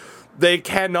 Like, they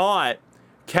cannot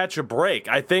catch a break.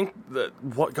 I think,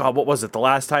 what was it? The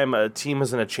last time a team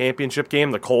was in a championship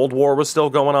game, the Cold War was still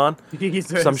going on?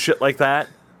 Some shit like that.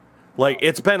 Like,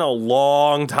 it's been a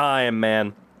long time,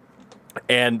 man.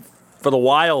 And for the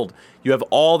Wild, you have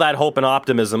all that hope and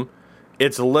optimism.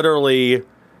 It's literally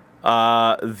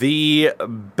the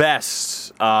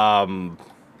best.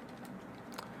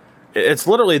 It's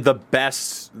literally the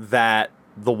best that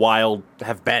the Wild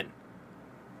have been.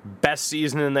 Best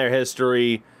season in their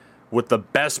history, with the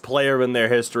best player in their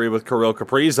history with Kirill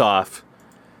Kaprizov,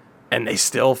 and they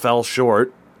still fell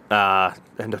short. And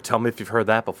tell me if you've heard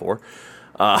that before.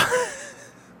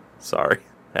 Sorry,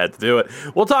 had to do it.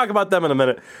 We'll talk about them in a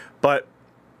minute. But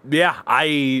yeah,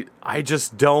 I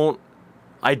just don't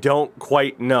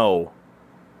quite know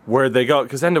where they go.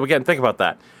 Because then again, think about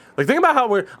that. Like, think about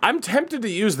how I'm tempted to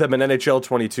use them in NHL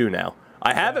 22 now.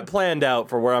 I have it planned out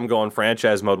for where I'm going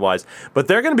franchise mode-wise, but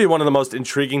they're going to be one of the most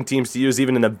intriguing teams to use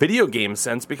even in a video game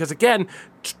sense because, again,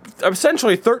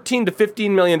 essentially $13 to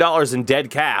 $15 million in dead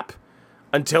cap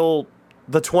until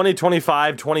the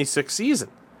 2025-26 season.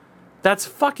 That's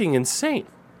fucking insane.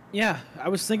 Yeah, I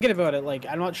was thinking about it. Like,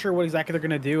 I'm not sure what exactly they're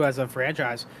going to do as a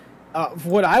franchise.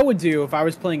 What I would do if I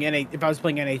was playing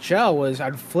NHL was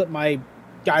I'd flip my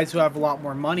guys who have a lot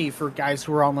more money for guys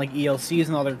who are on like ELCs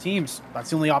and other teams.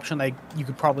 That's the only option you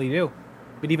could probably do.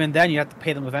 But even then, you have to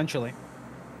pay them eventually.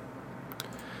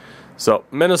 So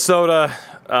Minnesota,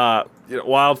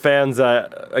 Wild fans.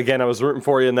 Again, I was rooting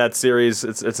for you in that series.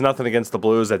 It's nothing against the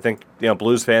Blues. I think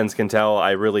Blues fans can tell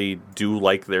I really do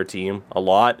like their team a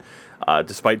lot.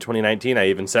 Despite 2019, I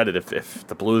even said it. If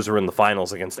the Blues were in the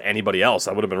finals against anybody else,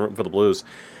 I would have been rooting for the Blues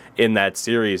in that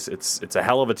series. It's a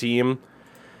hell of a team.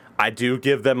 I do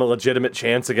give them a legitimate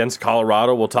chance against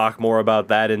Colorado. We'll talk more about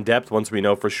that in depth once we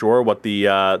know for sure what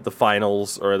the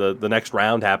finals or the next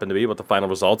round happen to be, what the final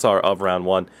results are of round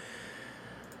one.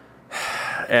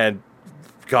 And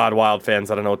God, Wild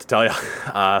fans, I don't know what to tell you.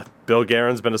 Bill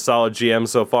Guerin's been a solid GM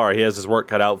so far. He has his work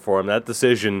cut out for him. That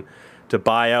decision to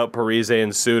buy out Parise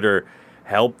and Suter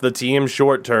helped the team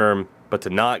short term, but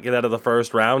to not get out of the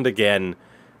first round again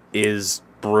is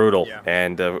brutal. Yeah.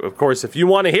 And, of course, if you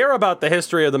want to hear about the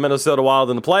history of the Minnesota Wild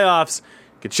in the playoffs,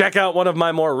 you can check out one of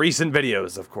my more recent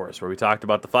videos, of course, where we talked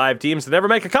about the 5 teams that never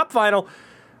make a cup final,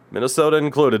 Minnesota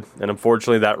included. And,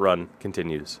 unfortunately, that run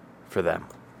continues for them.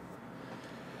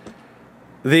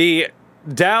 The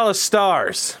Dallas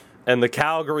Stars and the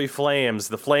Calgary Flames.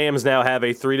 The Flames now have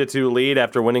a 3-2 lead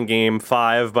after winning Game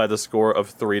 5 by the score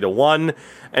of 3-1.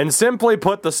 And simply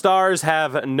put, the Stars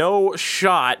have no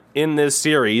shot in this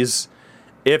series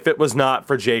if it was not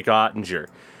for Jake Ottinger.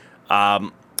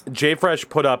 JFresh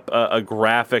put up a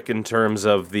graphic in terms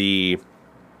of the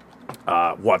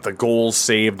the goals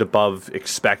saved above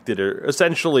expected, or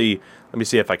essentially, let me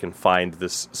see if I can find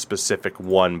this specific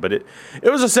one, but it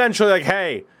was essentially like,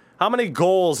 hey, how many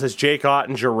goals has Jake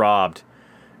Ottinger robbed?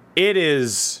 It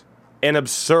is an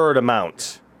absurd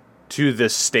amount to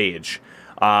this stage.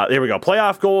 Here we go.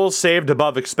 Playoff goals saved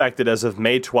above expected as of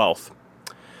May 12th.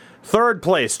 Third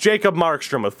place, Jacob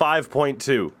Markstrom with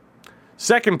 5.2.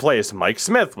 Second place, Mike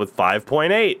Smith with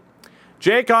 5.8.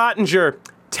 Jake Ottinger,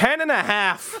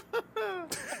 10.5.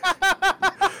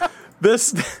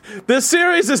 This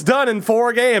series is done in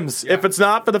 4 games. Yeah. If it's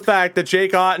not for the fact that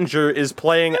Jake Ottinger is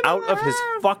playing out of his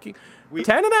fucking 10.5, we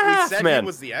said man. He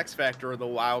was the X factor or the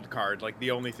wild card, like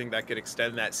the only thing that could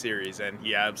extend that series, and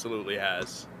he absolutely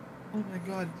has. Oh my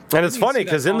god! And it's funny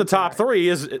because in the top 3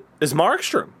 is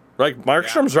Markstrom. Like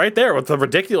Markstrom's right there with the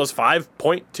ridiculous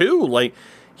 5.2. Like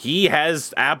he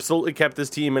has absolutely kept this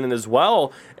team in it as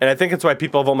well. And I think it's why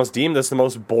people have almost deemed this the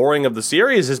most boring of the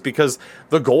series, is because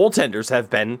the goaltenders have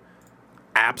been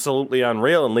absolutely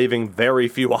unreal and leaving very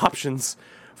few options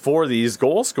for these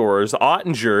goal scorers.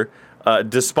 Ottinger,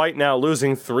 despite now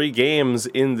losing 3 games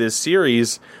in this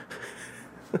series,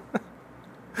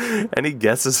 any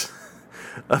guesses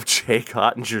of Jake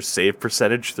Ottinger's save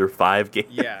percentage through 5 games?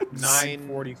 Yeah,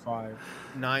 945.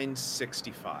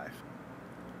 965.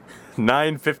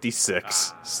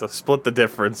 956. So split the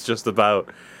difference just about.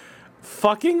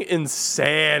 Fucking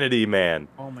insanity, man.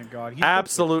 Oh my god.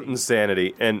 Absolute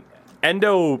insanity. And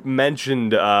Endo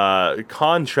mentioned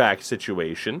contract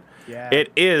situation. Yeah.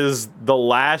 It is the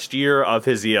last year of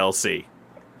his ELC.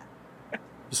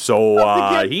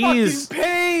 So he's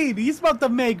paid. He's about to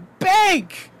make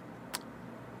bank.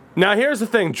 Now, here's the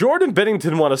thing. Jordan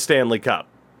Binnington won a Stanley Cup.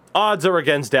 Odds are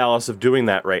against Dallas of doing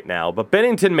that right now, but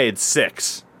Binnington made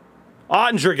 6.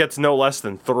 Ottinger gets no less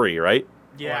than 3, right?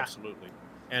 Yeah, absolutely.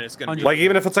 And it's gonna be like,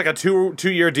 even if it's like a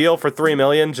two-year deal for $3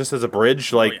 million just as a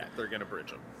bridge, like, yeah, they're gonna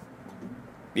bridge him.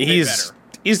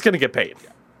 He's gonna get paid. Yeah.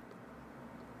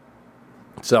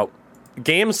 So,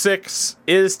 Game 6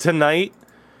 is tonight.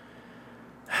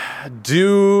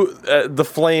 Do the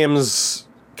Flames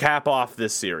cap off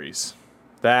this series?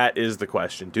 That is the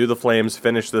question. Do the Flames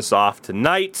finish this off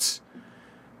tonight?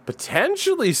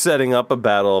 Potentially setting up a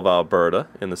Battle of Alberta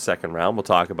in the second round. We'll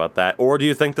talk about that. Or do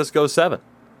you think this goes 7?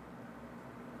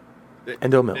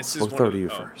 Endo Mills, we'll throw to you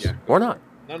first. Yeah, or not.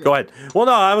 No. Go ahead. Well,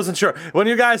 no, I wasn't sure. When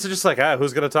you guys are just like,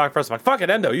 who's going to talk first? I'm like,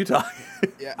 fucking Endo, you talk.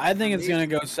 Yeah, I think it's going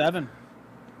to go 7.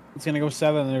 It's going to go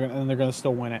 7, and they're going to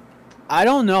still win it. I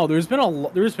don't know. There's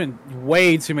been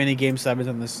way too many Game 7s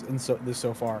in this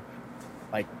so far.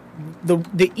 Like,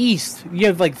 the East, you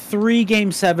have like 3 Game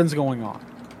 7s going on.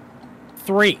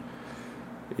 3.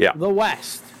 Yeah. The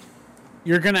West,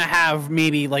 you're gonna have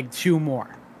maybe like 2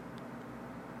 more.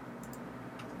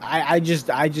 I just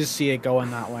see it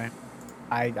going that way.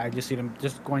 I just see them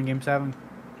just going Game 7,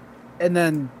 and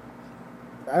then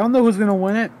I don't know who's gonna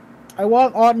win it. I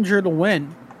want Ottinger to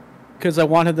win because I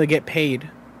want him to get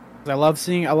paid. I love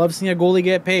seeing a goalie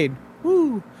get paid.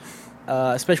 Woo!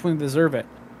 Especially when they deserve it.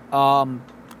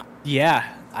 Yeah,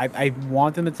 I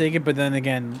want them to take it, but then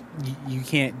again, you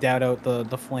can't doubt out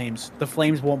the Flames. The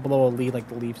Flames won't blow a lead like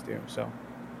the Leafs do. So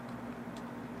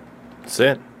that's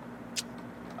it.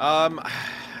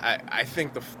 I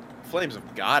think the Flames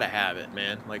have got to have it,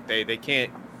 man. Like they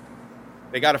can't.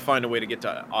 They got to find a way to get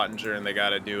to Ottinger, and they got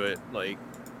to do it. Like,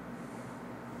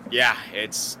 yeah,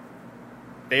 it's.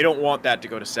 They don't want that to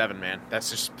go to 7, man. That's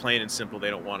just plain and simple.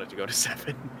 They don't want it to go to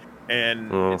 7.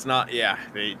 And it's not. Yeah,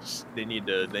 they need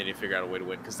to figure out a way to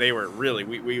win, because they were really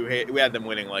we had them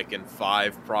winning like in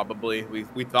 5 probably.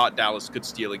 We thought Dallas could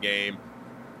steal a game,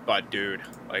 but dude,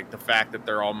 like the fact that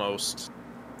they're almost,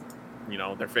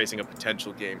 they're facing a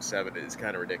potential Game 7 is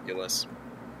kind of ridiculous,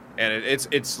 and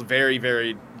it's very,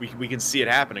 very. We can see it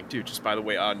happening too, just by the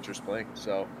way Ottinger's playing.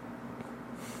 So.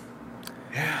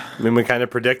 Yeah. I mean, we kind of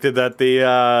predicted that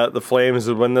the Flames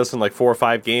would win this in like 4 or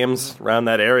 5 games around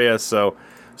that area, so.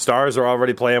 Stars are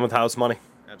already playing with house money.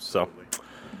 Absolutely.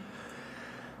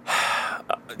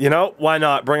 So, why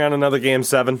not? Bring on another Game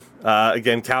 7.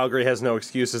 Again, Calgary has no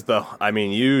excuses, though. I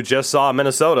mean, you just saw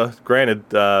Minnesota, granted,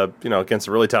 against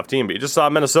a really tough team, but you just saw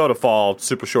Minnesota fall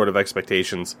super short of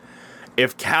expectations.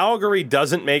 If Calgary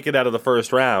doesn't make it out of the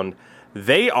first round,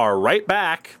 they are right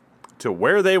back to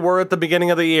where they were at the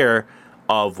beginning of the year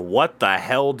of what the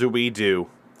hell do we do?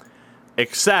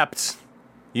 Except...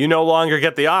 you no longer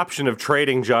get the option of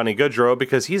trading Johnny Gaudreau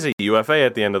because he's a UFA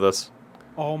at the end of this.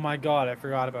 Oh my god, I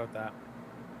forgot about that.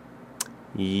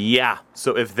 Yeah,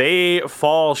 so if they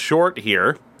fall short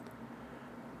here,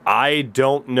 I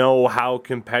don't know how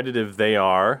competitive they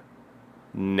are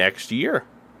next year.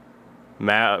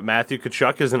 Matthew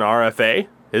Tkachuk is an RFA.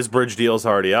 His bridge deal's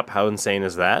already up. How insane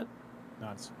is that?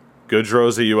 Nuts.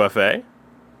 Goodrow's a UFA.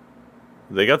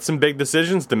 They got some big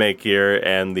decisions to make here,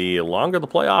 and the longer the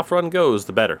playoff run goes,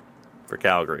 the better for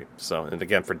Calgary. So, and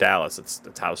again, for Dallas, it's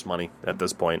house money at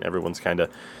this point. Everyone's kind of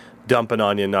dumping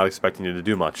on you and not expecting you to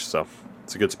do much. So,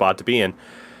 it's a good spot to be in.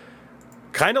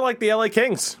 Kind of like the LA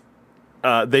Kings.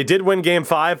 They did win Game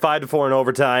 5, 5-4 in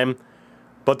overtime,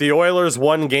 but the Oilers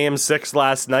won Game 6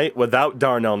 last night without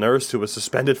Darnell Nurse, who was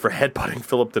suspended for headbutting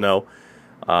Philip Deneau.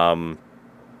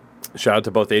 Shout out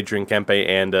to both Adrian Kempe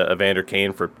and Evander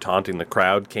Kane for taunting the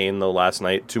crowd. Kane, though, last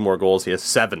night, 2 more goals. He has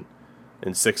 7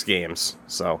 in 6 games.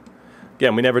 So,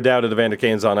 again, we never doubted Evander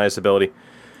Kane's on-ice ability.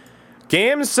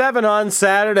 Game 7 on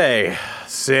Saturday.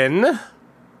 Sin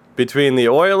between the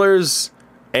Oilers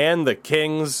and the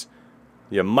Kings.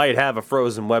 You might have a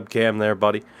frozen webcam there,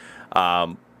 buddy.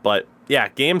 But, yeah,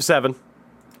 Game 7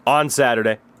 on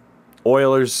Saturday.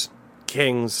 Oilers,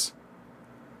 Kings.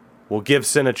 We'll give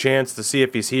Sin a chance to see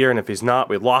if he's here, and if he's not,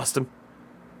 we lost him.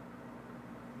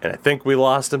 And I think we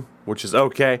lost him, which is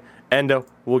okay. Endo,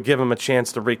 we'll give him a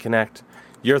chance to reconnect.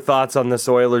 Your thoughts on this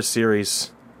Oilers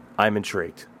series? I'm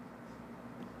intrigued.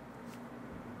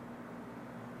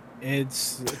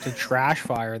 It's a trash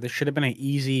fire. This should have been an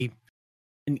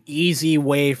easy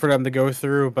way for them to go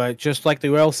through, but just like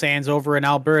the oil sands over in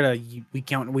Alberta, we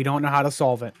don't know how to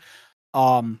solve it.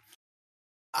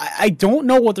 I don't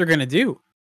know what they're gonna do.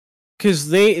 Because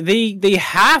they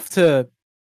have to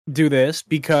do this,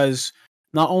 because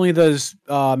not only does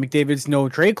McDavid's no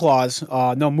trade clause,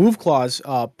 no move clause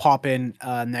pop in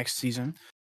next season,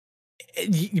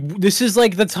 this is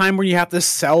like the time where you have to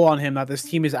sell on him that this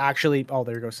team is actually,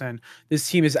 there you go, Sen. This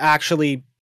team is actually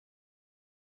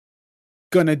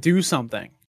gonna do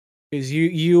something, because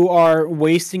you are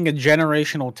wasting a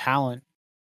generational talent,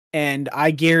 and I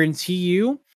guarantee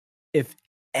you, if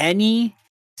any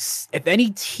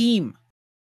team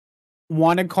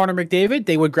wanted Connor McDavid,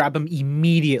 they would grab him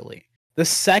immediately. The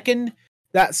second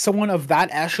that someone of that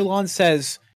echelon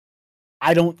says,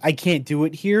 I can't do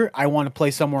it here, I want to play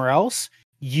somewhere else,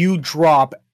 you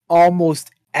drop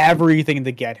almost everything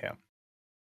to get him.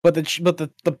 But the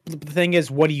thing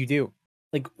is, what do you do?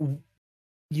 Like,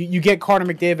 you get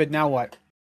Connor McDavid, now what?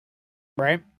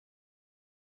 Right?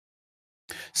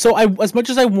 So as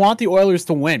much as I want the Oilers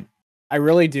to win, I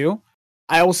really do,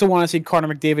 I also want to see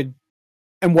Connor McDavid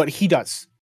and what he does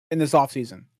in this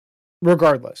offseason,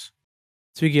 regardless.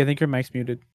 Tougie, I think your mic's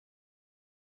muted.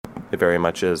 It very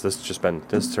much is. This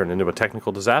turned into a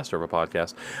technical disaster of a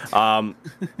podcast.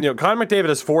 Connor McDavid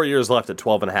has 4 years left at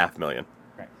 $12.5 million.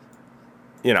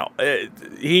 Right.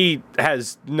 He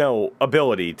has no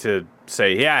ability to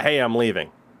say, yeah, hey, I'm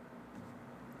leaving.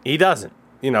 He doesn't.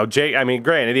 Jake,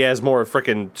 granted, he has more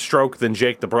freaking stroke than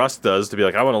Jake DeBrusk does to be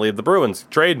like, I want to leave the Bruins,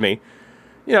 trade me.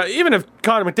 Even if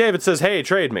Connor McDavid says, hey,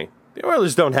 trade me, the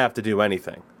Oilers don't have to do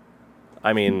anything.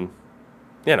 You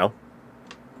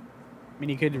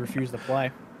could refuse to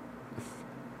play.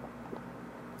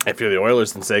 If you're the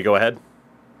Oilers, then say go ahead.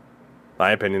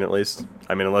 My opinion, at least.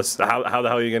 Unless, how the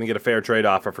hell are you going to get a fair trade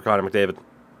offer for Connor McDavid?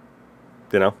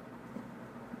 Fair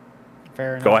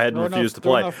enough. Go ahead and refuse to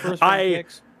play.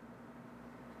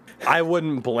 I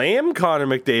wouldn't blame Connor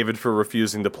McDavid for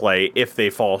refusing to play if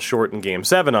they fall short in Game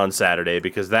 7 on Saturday,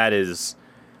 because that is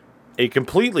a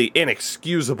completely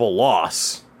inexcusable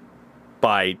loss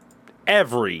by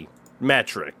every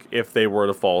metric if they were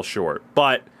to fall short.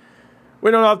 But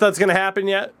we don't know if that's going to happen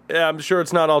yet. I'm sure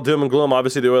it's not all doom and gloom.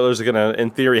 Obviously, the Oilers are going to,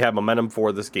 in theory, have momentum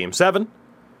for this Game 7.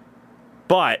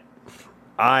 But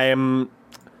I'm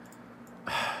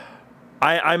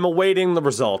awaiting the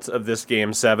results of this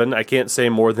Game 7. I can't say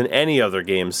more than any other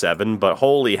Game 7, but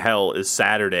holy hell, is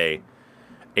Saturday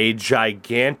a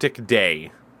gigantic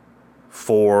day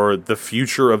for the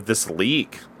future of this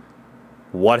league.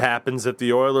 What happens if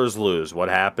the Oilers lose? What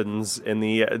happens in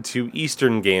the 2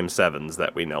 Eastern Game 7s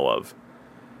that we know of?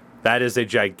 That is a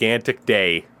gigantic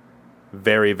day.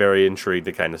 Very, very intrigued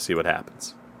to kind of see what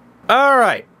happens. All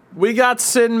right, we got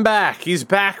Sin back. He's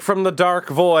back from the dark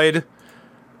void.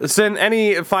 Sin,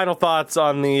 any final thoughts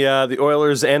on the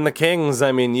Oilers and the Kings?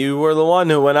 You were the one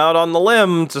who went out on the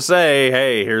limb to say,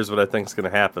 hey, here's what I think's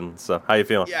going to happen. So, how you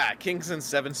feeling? Yeah, Kings in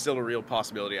 7 still a real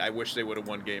possibility. I wish they would have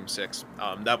won Game 6.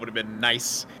 That would have been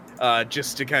nice,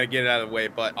 just to kind of get it out of the way.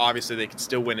 But obviously, they could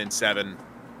still win in 7.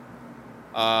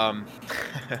 The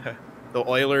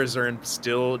Oilers are in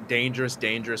still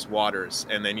dangerous waters,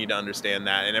 and they need to understand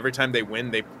that. And every time they win,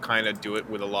 they kind of do it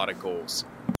with a lot of goals.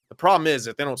 The problem is,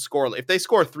 if they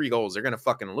score 3 goals, they're going to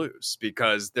fucking lose,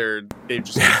 because they've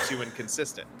just been too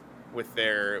inconsistent. with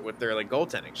their like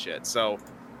goaltending shit. So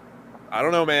I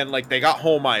don't know, man. Like they got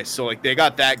home ice, so like they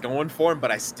got that going for them.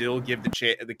 But I still give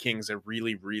the Kings a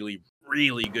really, really,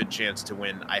 really good chance to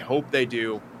win. I hope they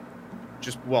do.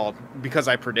 Because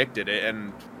I predicted it,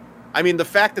 and I mean the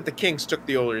fact that the Kings took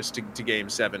the Oilers to Game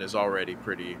 7 is already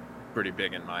pretty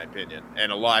big in my opinion,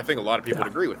 and I think a lot of people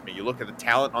would agree with me. You look at the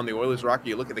talent on the Oilers roster,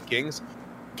 you look at the Kings.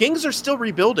 Kings are still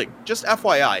rebuilding. Just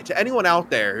FYI to anyone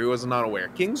out there who is not aware,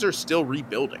 Kings are still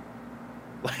rebuilding.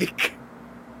 Like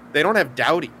they don't have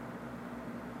Doughty,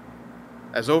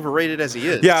 as overrated as he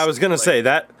is. Yeah, I was gonna say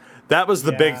that was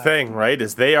the big thing, right?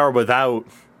 Is they are without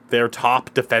their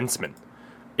top defenseman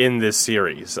in this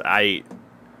series. I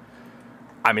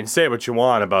mean, say what you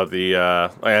want about the,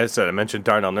 like I said, I mentioned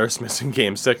Darnell Nurse missing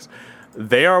Game 6.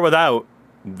 They are without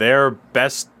their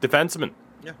best defenseman.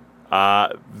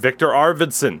 Yeah. Victor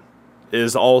Arvidsson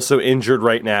is also injured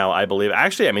right now, I believe.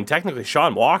 Actually, I mean, technically,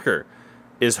 Sean Walker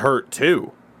is hurt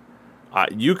too.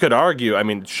 You could argue, I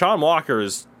mean, Sean Walker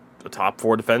is a top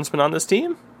 4 defenseman on this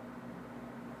team?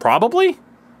 Probably.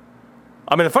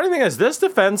 I mean, the funny thing is, this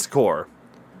defense core,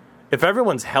 if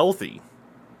everyone's healthy,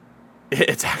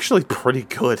 it's actually pretty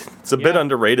good. It's a bit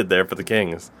underrated there for the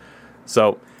Kings.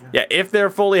 So, yeah, if they're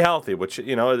fully healthy, which,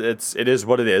 it is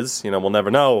what it is. We'll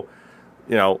never know.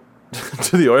 Do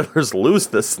the Oilers lose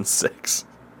this in 6?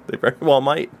 They very well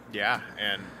might. Yeah,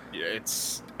 and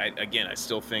I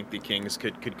still think the Kings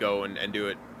could go and do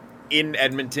it in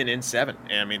Edmonton in 7.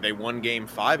 And, I mean, they won Game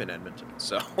 5 in Edmonton.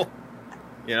 So,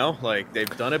 like,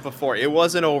 they've done it before. It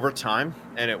wasn't overtime,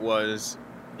 and it was...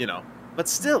 but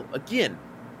still, again,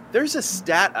 there's a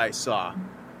stat I saw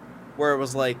where it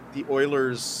was like the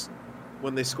Oilers,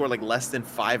 when they score like less than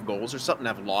 5 goals or something,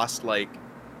 have lost like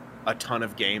a ton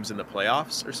of games in the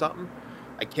playoffs or something.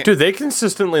 I can't. Dude, they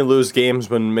consistently lose games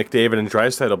when McDavid and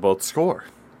Draisaitl both score.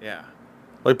 Yeah.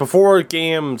 Like before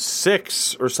Game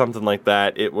 6 or something like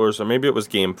that, or maybe it was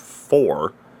Game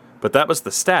 4, but that was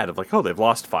the stat of like, they've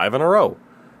lost 5 in a row.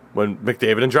 When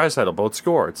McDavid and Draisaitl both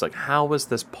score. It's like, how is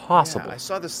this possible? Yeah, I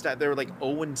saw the stat. They were like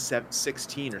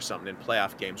 0-16 or something in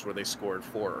playoff games where they scored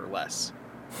 4 or less.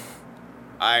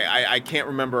 I can't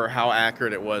remember how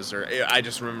accurate it was, or I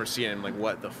just remember seeing like,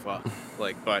 what the fuck?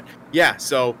 But yeah,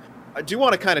 so I do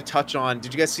want to kind of touch on,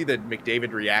 did you guys see the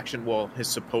McDavid reaction? Well, his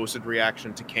supposed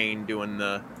reaction to Kane doing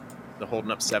the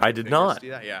holding up 7. I did not.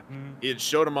 Yeah. It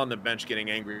showed him on the bench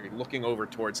getting angry, looking over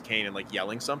towards Kane and like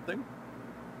yelling something.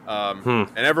 And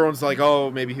everyone's like,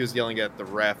 maybe he was yelling at the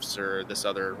refs or this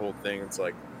other whole thing. It's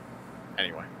like,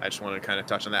 anyway, I just wanted to kind of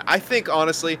touch on that. I think,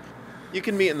 honestly, you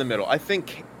can meet in the middle. I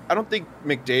don't think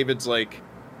McDavid's like,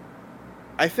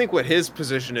 I think what his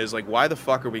position is, like, why the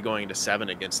fuck are we going to 7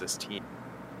 against this team?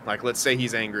 Like, let's say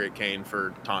he's angry at Kane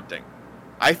for taunting.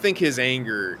 I think his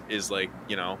anger is like,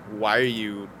 why are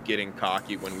you getting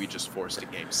cocky when we just forced a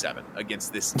Game 7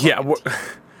 against this team? Yeah,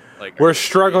 we're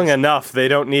struggling enough. They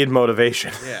don't need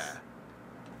motivation. Yeah.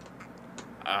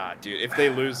 Dude, if they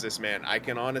lose this, man, I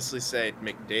can honestly say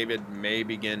McDavid may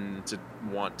begin to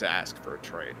want to ask for a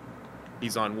trade.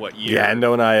 He's on what year? Yeah,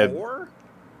 no, and I had 4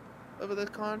 of the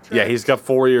contract. Yeah, he's got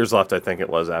 4 years left. I think it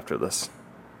was after this.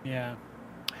 Yeah.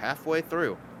 Halfway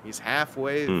through. He's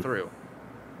halfway through.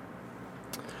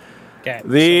 Okay.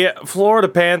 The Florida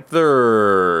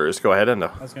Panthers. Go ahead,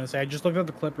 Endo. I was gonna say I just looked at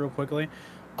the clip real quickly.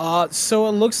 So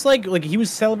it looks like he was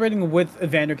celebrating with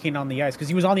Evander Kane on the ice because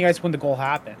he was on the ice when the goal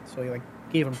happened. So he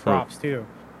gave him props too.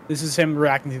 This is him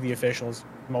reacting to the officials,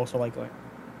 most likely.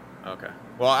 Okay.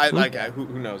 Well,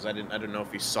 who knows? I didn't know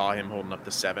if he saw him holding up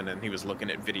the 7 and he was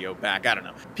looking at video back. I don't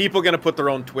know. People gonna put their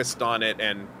own twist on it,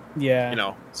 and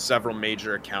several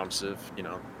major accounts have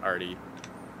already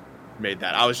made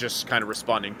that. I was just kind of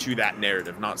responding to that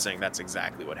narrative, not saying that's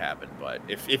exactly what happened. But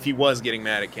if he was getting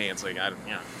mad at Kane, it's like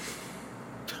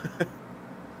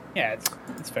yeah,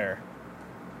 it's fair.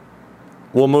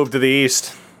 We'll move to the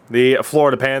East. The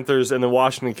Florida Panthers and the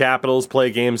Washington Capitals play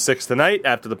Game 6 tonight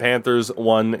after the Panthers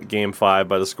won Game 5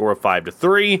 by the score of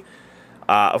 5-3.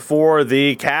 For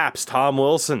the Caps, Tom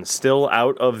Wilson still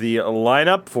out of the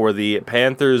lineup. For the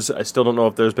Panthers, I still don't know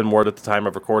if there's been word at the time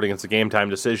of recording. It's a game-time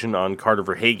decision on Carter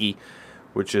Verhaeghe,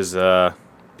 which is a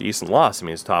decent loss. I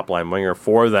mean, he's top-line winger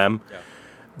for them. Yeah.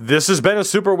 This has been a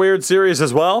super weird series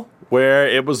as well, where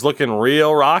it was looking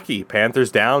real rocky. Panthers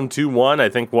down 2-1. I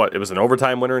think, it was an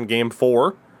overtime winner in Game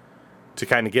 4 to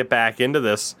kind of get back into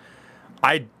this.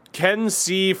 I can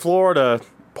see Florida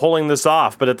pulling this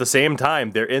off, but at the same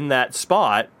time, they're in that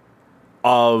spot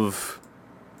of,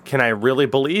 can I really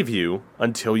believe you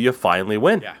until you finally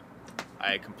win? Yeah,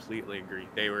 I completely agree.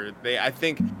 I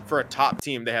think for a top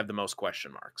team, they have the most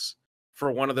question marks.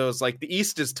 For one of those, like the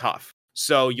East is tough.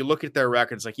 So you look at their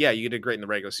records, like, yeah, you did great in the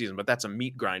regular season, but that's a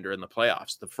meat grinder in the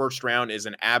playoffs. The first round is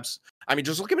an I mean,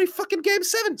 just look at me fucking game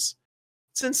sevens.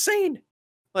 It's insane.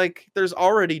 Like, there's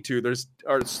already two. There's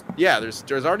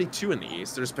already two in the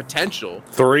East. There's potential.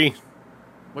 3.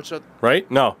 Which are, right?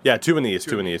 No, yeah, 2 in the East.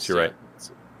 2 in the East. You're right.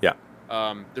 Yeah.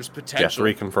 There's potential. Yeah,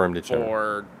 3 confirmed each other.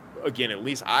 Or again, at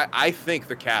least I think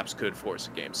the Caps could force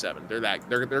a game 7. They're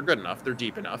good enough. They're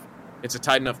deep enough. It's a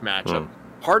tight enough matchup.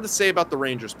 Hard to say about the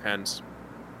Rangers Pens.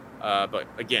 But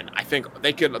again, I think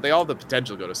they all have the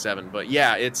potential to go to 7. But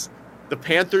yeah, it's the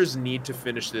Panthers need to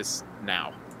finish this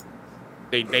now.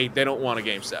 They don't want a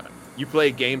game 7. You play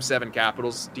a game 7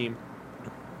 Capitals team.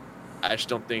 I just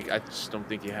don't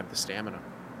think you have the stamina.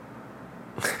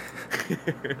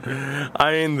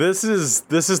 I mean, this is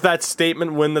that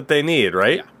statement win that they need,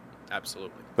 right? Yeah,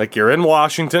 absolutely. Like, you're in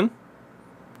Washington,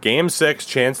 game 6,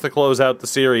 chance to close out the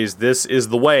series. This is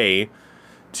the way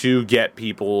to get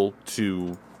people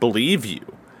to believe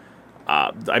you.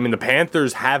 I mean, the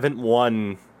Panthers haven't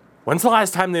won. When's the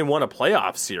last time they won a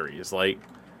playoff series? Like,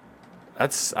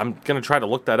 I'm going to try to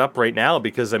look that up right now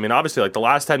because, I mean, obviously, like, the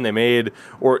last time they made,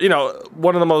 or, you know,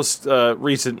 one of the most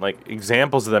recent, like,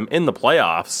 examples of them in the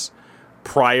playoffs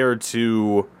prior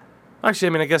to, actually, I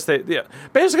mean, I guess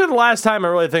basically the last time I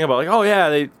really think about, like, oh, yeah,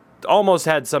 they almost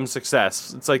had some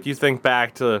success. It's like you think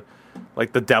back to,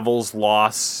 like, the Devils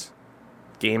loss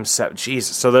game 7.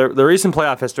 Jesus. So the recent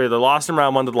playoff history, they lost in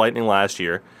round 1 to the Lightning last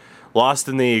year, lost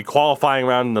in the qualifying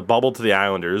round in the bubble to the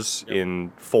Islanders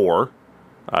in 4.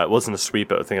 It wasn't a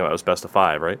sweep, I think it was best of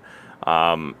 5, right?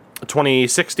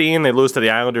 2016, they lose to the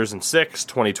Islanders in 6.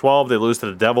 2012, they lose to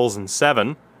the Devils in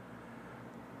 7.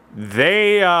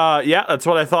 Yeah, that's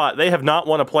what I thought. They have not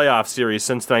won a playoff series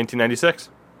since 1996.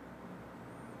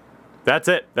 That's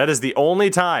it. That is the only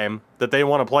time that they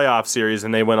won a playoff series,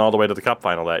 and they went all the way to the Cup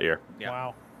final that year. Yeah.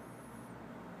 Wow.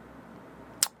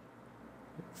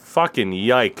 Fucking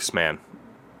yikes, man.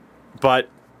 But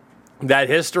that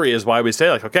history is why we say,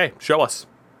 like, okay, show us.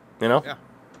 You know? Yeah.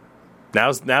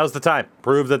 Now's the time.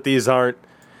 Prove that these aren't...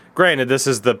 Granted, this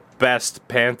is the best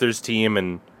Panthers team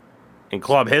in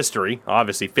club history.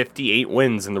 Obviously, 58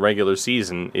 wins in the regular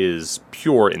season is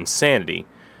pure insanity.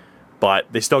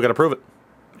 But they still got to prove it.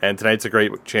 And tonight's a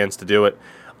great chance to do it.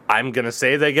 I'm going to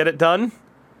say they get it done.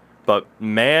 But,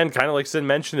 man, kind of like Sid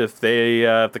mentioned, if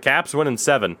the Caps win in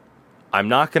 7, I'm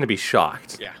not going to be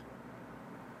shocked. Yeah.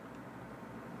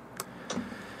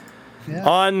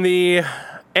 On the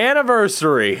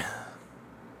anniversary,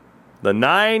 the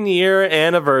 9-year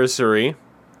anniversary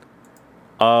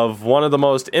of one of the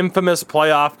most infamous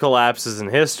playoff collapses in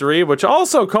history, which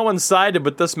also coincided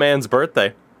with this man's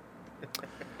birthday.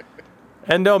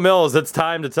 Endo Mills, it's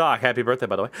time to talk. Happy birthday,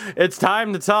 by the way. It's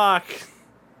time to talk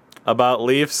about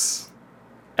Leafs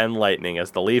and Lightning,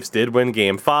 as the Leafs did win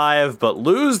Game 5, but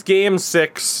lose Game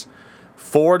 6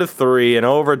 4-3 in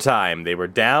overtime. They were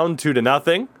down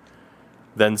 2-0.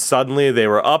 Then suddenly they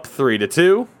were up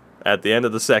 3-2 at the end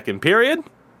of the second period.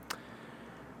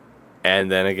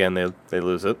 And then again, they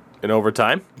lose it in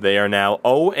overtime. They are now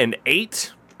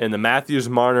 0-8 in the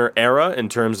Matthews-Marner era in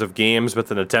terms of games with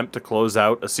an attempt to close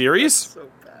out a series. That's so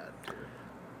bad, dude.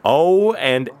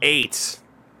 0-8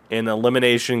 in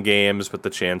elimination games with the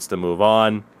chance to move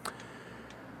on.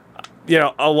 You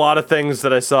know, a lot of things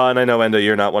that I saw, and I know, Endo,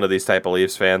 you're not one of these type of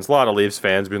Leafs fans. A lot of Leafs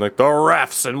fans being like, the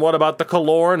refs, and what about the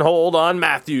Killorn hold on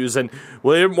Matthews? And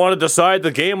well, they didn't want to decide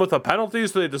the game with a penalty,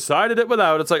 so they decided it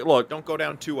without. It's like, look. Don't go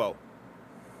down 2-0.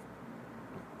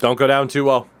 Don't go down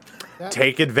 2-0. Yeah.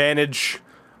 Take advantage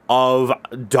of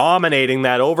dominating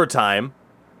that overtime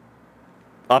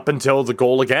up until the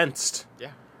goal against.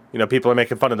 Yeah. You know, people are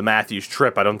making fun of the Matthews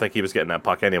trip. I don't think he was getting that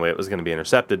puck anyway. It was going to be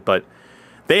intercepted, but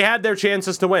they had their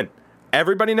chances to win.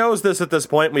 Everybody knows this at this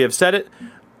point. We have said it.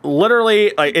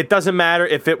 Literally, like, it doesn't matter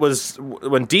if it was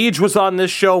when Deej was on this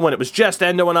show, when it was just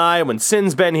Endo and I, when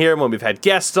Sin's been here, when we've had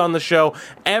guests on the show.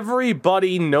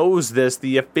 Everybody knows this.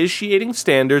 The officiating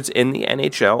standards in the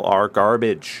NHL are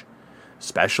garbage,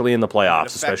 especially in the playoffs,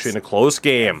 especially in a close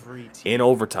game, in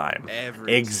overtime.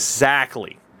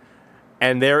 Exactly.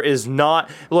 And there is not...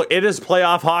 Look, it is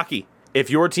playoff hockey. If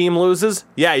your team loses,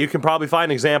 yeah, you can probably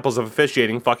find examples of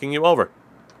officiating fucking you over.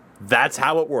 That's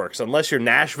how it works. Unless you're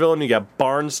Nashville and you get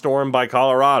barnstormed by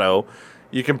Colorado,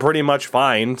 you can pretty much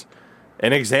find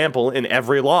an example in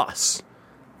every loss.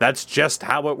 That's just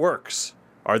how it works.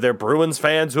 Are there Bruins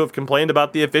fans who have complained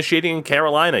about the officiating in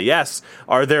Carolina? Yes.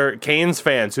 Are there Canes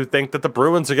fans who think that the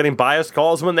Bruins are getting biased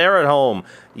calls when they're at home?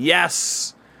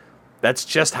 Yes. That's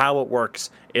just how it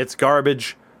works. It's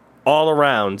garbage all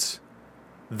around.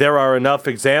 There are enough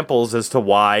examples as to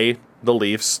why the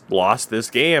Leafs lost this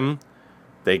game.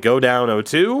 They go down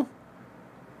 0-2.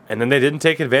 And then they didn't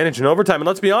take advantage in overtime. And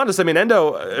let's be honest, I mean,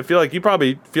 Endo, I feel like you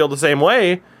probably feel the same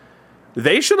way.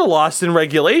 They should have lost in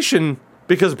regulation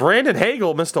because Brandon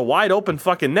Hagel missed a wide open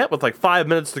fucking net with like 5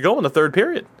 minutes to go in the third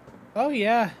period. Oh,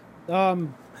 yeah.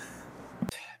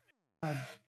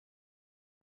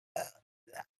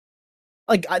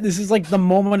 This is like the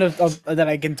moment of that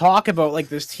I can talk about like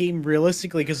this team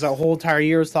realistically, because the whole entire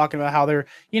year is talking about how they're,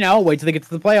 wait till they get to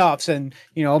the playoffs and,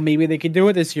 maybe they could do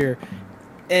it this year.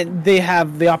 And they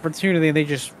have the opportunity and they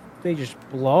just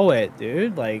blow it,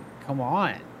 dude. Like, come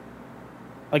on.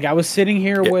 Like, I was sitting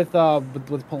here with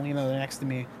Paulina next to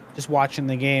me, just watching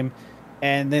the game,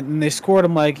 and then they scored.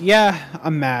 I'm like, yeah,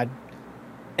 I'm mad.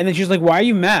 And then she's like, why are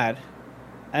you mad?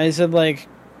 And I said, like,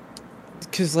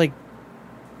 because like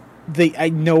they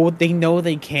know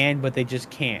they can, but they just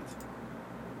can't.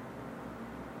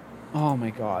 Oh my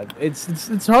god,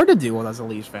 it's hard to deal with as a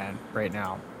Leafs fan right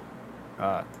now,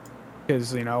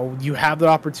 because you have the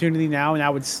opportunity now, and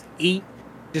now it's 8.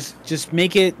 Just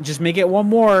make it one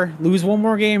more, lose one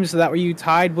more game, so that way you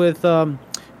tied with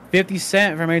 50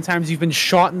 Cent for how many times you've been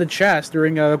shot in the chest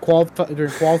during a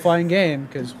qualifying game.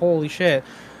 Because holy shit,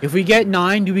 if we get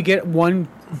 9, do we get one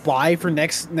bye for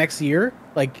next year?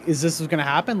 Like, is this what's gonna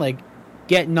happen? Like,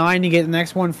 get 9 to get the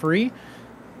next one free?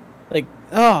 Like,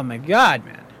 oh my god,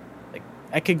 man. Like,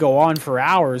 I could go on for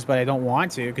hours, but I don't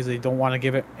want to because I don't want to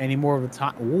give it any more of the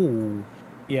time. Ooh,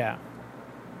 yeah.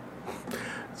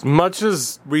 As much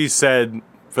as we said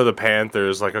for the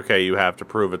Panthers, like, okay, you have to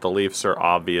prove it. The Leafs are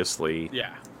obviously there.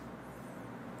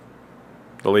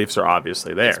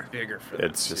 It's bigger for them.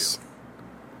 It's just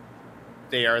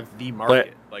they are the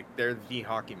market. Like, they're the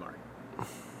hockey market.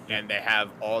 And they have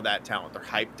all that talent. They're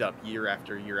hyped up year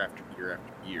after year after year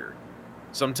after year.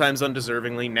 Sometimes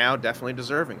undeservingly, now definitely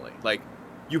deservingly. Like,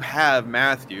 you have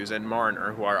Matthews and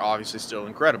Marner, who are obviously still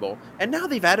incredible, and now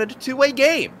they've added a two-way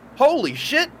game. Holy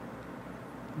shit!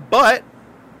 But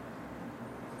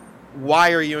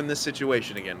why are you in this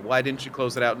situation again? Why didn't you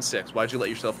close it out in 6? Why'd you let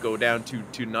yourself go down to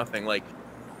 2-0? Like,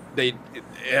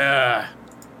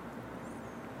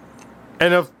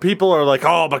 And if people are like,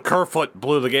 oh, but Kerfoot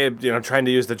blew the game, trying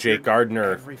to use the Jake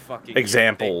Gardiner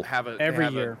example.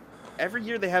 Every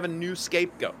year they have a new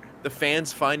scapegoat. The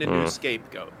fans find a new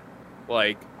scapegoat.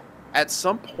 Like, at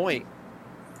some point,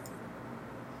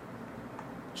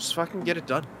 just fucking get it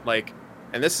done. Like,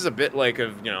 and this is a bit like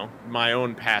of, my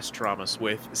own past traumas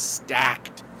with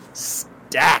stacked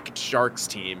Sharks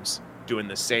teams doing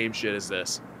the same shit as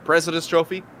this. President's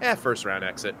Trophy, first round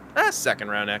exit. Second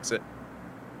round exit.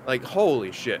 Like,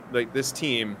 holy shit. Like, this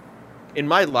team, in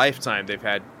my lifetime, they've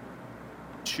had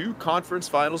 2 conference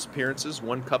finals appearances,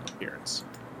 1 cup appearance.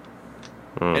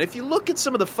 And if you look at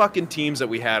some of the fucking teams that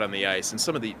we had on the ice, and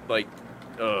some of the, like,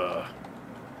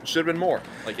 should have been more.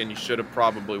 Like, and you should have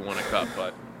probably won a cup,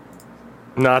 but...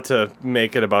 Not to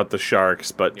make it about the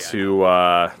Sharks, but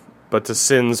to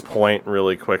Sin's point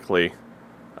really quickly,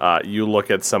 you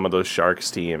look at some of those Sharks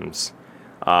teams.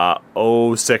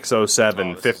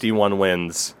 06-07, 51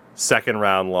 wins, second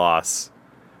round loss.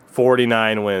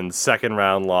 49 wins, second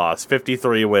round loss.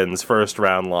 53 wins, first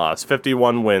round loss.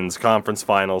 51 wins, conference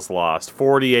finals lost.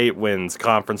 48 wins,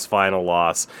 conference final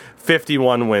loss.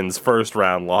 51 wins, first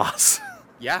round loss.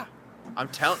 Yeah, I'm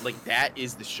telling, like, that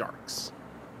is the Sharks.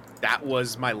 That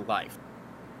was my life.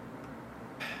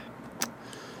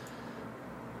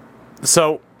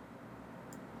 So,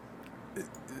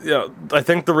 I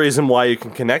think the reason why you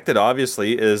can connect it,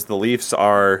 obviously, is the Leafs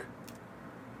are,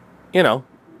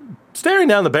 staring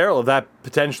down the barrel of that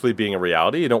potentially being a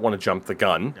reality. You don't want to jump the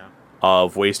gun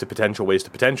of wasted potential.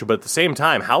 But at the same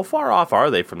time, how far off are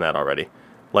they from that already?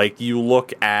 Like, you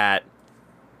look at,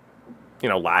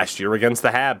 last year against the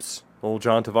Habs. Old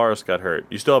John Tavares got hurt.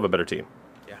 You still have a better team.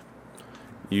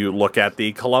 You look at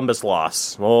the Columbus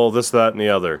loss. Oh, this, that, and the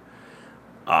other.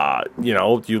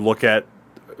 You look at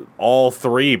all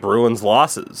 3 Bruins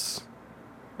losses,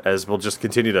 as we'll just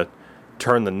continue to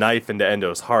turn the knife into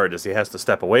Endo's heart as he has to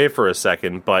step away for a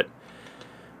second. But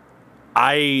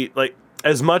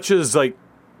as much as,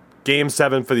 Game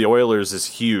 7 for the Oilers is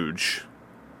huge,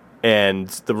 and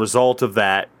the result of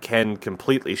that can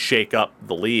completely shake up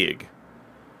the league,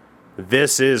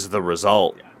 this is the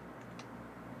result.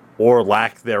 Or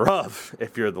lack thereof,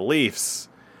 if you're the Leafs,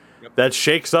 that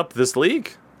shakes up this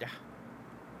league. Yeah.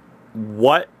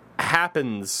 What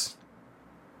happens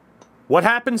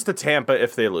to Tampa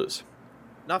if they lose?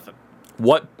 Nothing.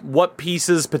 what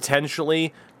pieces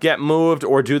potentially get moved,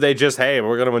 or do they just, hey,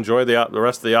 we're going to enjoy the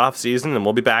rest of the offseason and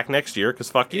we'll be back next year because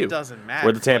fuck you. It doesn't matter.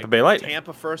 We're the Tampa Bay Lightning.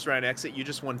 Tampa first round exit, you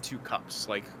just won 2 cups.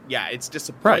 Like, yeah, it's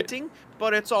disappointing,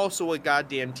 but it's also a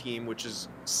goddamn team which is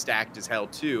stacked as hell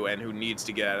too, and who needs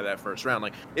to get out of that first round.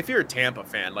 Like, if you're a Tampa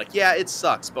fan, like, yeah, it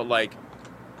sucks, but like,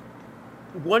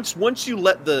 once you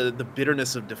let the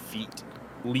bitterness of defeat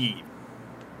leave,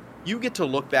 you get to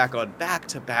look back on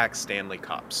back-to-back Stanley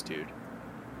Cups, dude.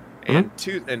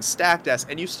 And stacked ass,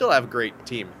 and you still have a great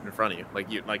team in front of you.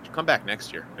 Like come back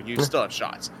next year. Like, you still have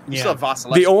shots. You still have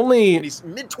Vasilevsky.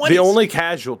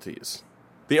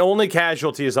 The only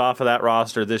casualties off of that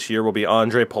roster this year will be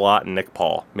Andre Palat and Nick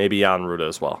Paul, maybe Jan Ruda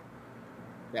as well.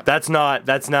 Yep. That's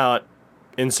not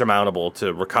insurmountable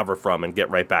to recover from and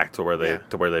get right back to where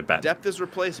they've been. Depth is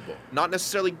replaceable. Not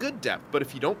necessarily good depth, but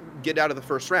if you don't get out of the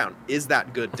first round, is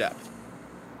that good depth?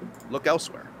 Look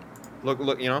elsewhere. Look,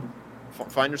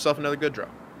 find yourself another good draw.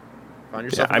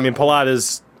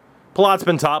 Palat's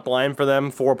been top line for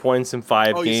them, 4 points in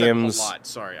 5 games. You said Palat.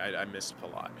 Sorry, I missed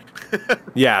Palat.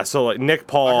 Yeah, so like Nick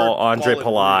Paul, Andre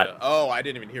Palat. Oh, I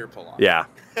didn't even hear Palat. Yeah.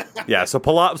 Yeah, so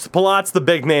Palat's the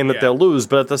big name that they'll lose,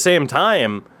 but at the same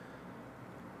time,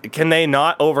 can they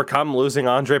not overcome losing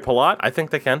Andre Palat? I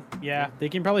think they can. Yeah, they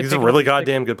can probably. He's a really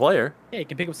goddamn good player. Yeah, you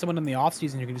can pick up someone in the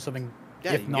offseason who can do something.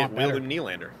 Yeah, if you can not get better. William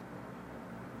Nylander.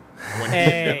 When he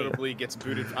inevitably gets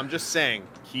booted. I'm just saying,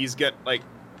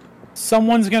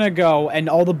 someone's gonna go, and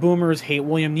all the boomers hate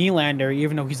William Nylander,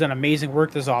 even though he's done amazing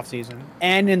work this offseason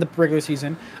and in the regular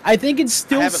season. I think it's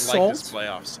still I haven't liked this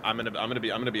playoffs. I'm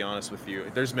gonna be honest with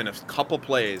you. There's been a couple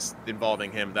plays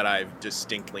involving him that I've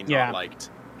distinctly not liked.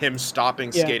 Him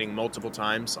stopping skating multiple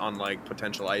times on like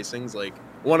potential icings, like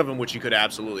one of them which he could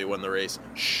absolutely win the race,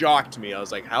 shocked me. I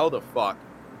was like, how the fuck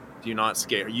do you not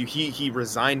skate? He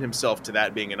resigned himself to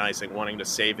that being an icing, wanting to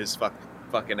save his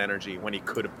fucking energy when he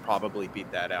could have probably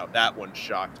beat that out. That one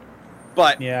shocked me.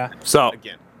 But so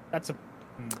again, that's all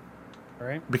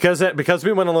right. Because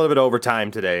we went a little bit over time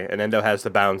today, and Endo has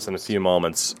to bounce in a few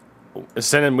moments.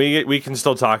 And we can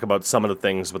still talk about some of the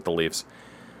things with the Leafs.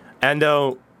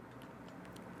 Endo,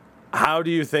 how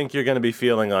do you think you're going to be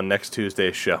feeling on next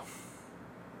Tuesday's show?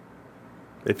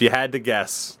 If you had to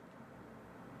guess,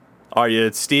 are you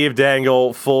Steve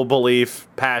Dangle, full belief,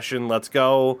 passion, let's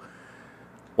go?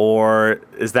 Or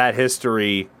is that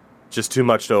history just too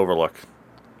much to overlook?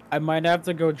 I might have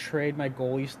to go trade my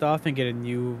goalie stuff and get a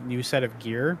new set of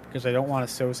gear because I don't want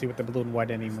to associate with the blue and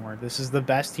white anymore. This is the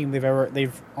best team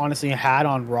they've honestly had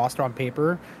on roster on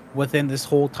paper within this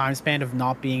whole time span of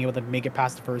not being able to make it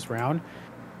past the first round.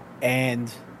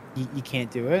 And you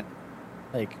can't do it.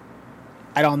 Like,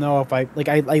 I don't know if I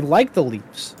like the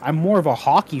Leafs. I'm more of a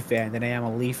hockey fan than I am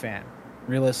a Leaf fan,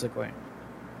 realistically.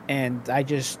 And I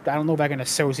don't know if I can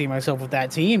associate myself with that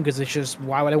team because it's just,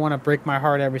 why would I want to break my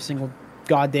heart every single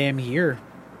goddamn year?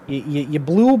 You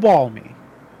blue ball me.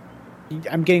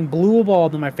 I'm getting blue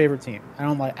balled in my favorite team. I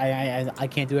don't like. I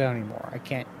can't do it anymore. I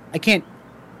can't.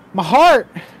 My heart.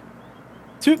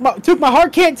 Took my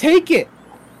heart can't take it.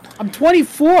 I'm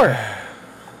 24.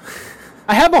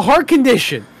 I have a heart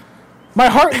condition. My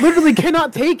heart literally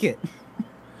cannot take it.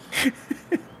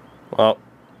 Well,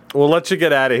 we'll let you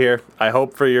get out of here. I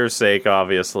hope for your sake,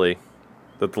 obviously,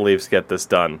 that the Leafs get this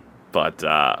done. But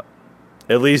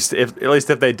at least if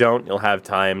they don't, you'll have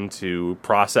time to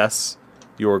process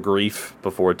your grief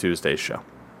before Tuesday's show.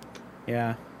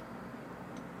 Yeah.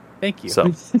 Thank you.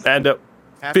 So, and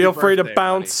feel free to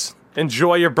bounce. Buddy.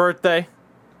 Enjoy your birthday.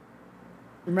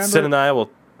 Remember, Sid and I will.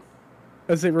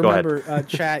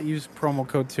 Chat, use promo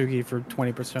code Tougie for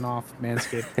 20% off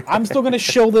Manscaped. I'm still gonna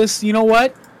show this. You know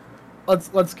what?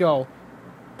 Let's go.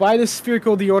 Buy the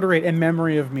spherical deodorant in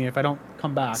memory of me if I don't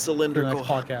come back. Cylindrical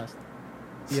for the next podcast.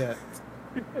 Yeah.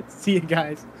 See you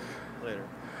guys later.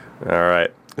 All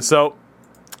right. So,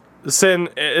 Sin,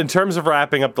 in terms of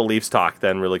wrapping up the Leafs talk,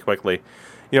 then really quickly,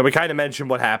 we kind of mentioned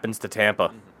what happens to Tampa.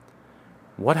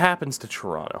 Mm-hmm. What happens to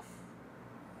Toronto?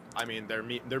 I mean, they're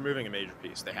moving a major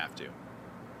piece. They have to.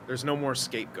 There's no more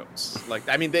scapegoats.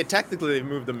 They've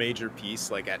moved the major piece.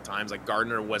 Like at times, like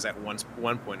Gardner was at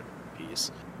one point a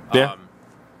piece. Yeah.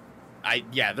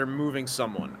 They're moving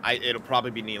someone. It'll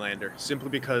probably be Nylander, simply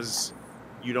because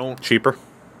you don't cheaper,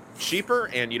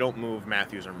 and you don't move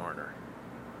Matthews or Marner.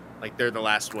 Like they're the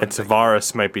last ones. And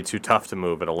Tavares might be too tough to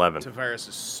move at 11. Tavares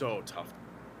is so tough.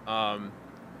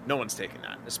 No one's taking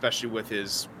that, especially with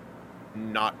his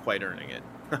not quite earning it.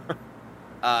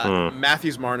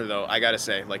 Matthews Marner, though, I gotta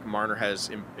say, like Marner has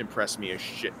impressed me a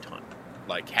shit ton.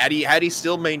 Like had he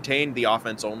still maintained the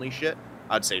offense only shit,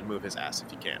 I'd say move his ass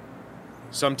if you can.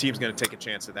 some team's going to take a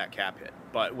chance at that cap hit.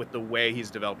 But with the way he's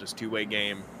developed his two-way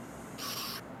game,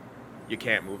 you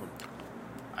can't move him.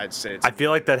 I'd say I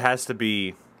feel like that has to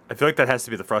be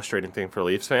the frustrating thing for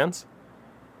Leafs fans.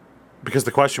 Because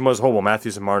the question was, will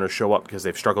Matthews and Marner show up because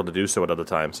they've struggled to do so at other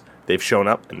times? They've shown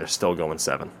up, and they're still going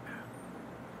 7.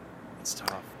 It's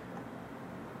tough.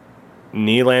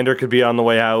 Nylander could be on the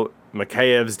way out.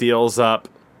 Mikheyev's deal's up.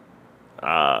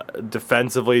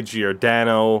 Defensively,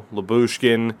 Giordano,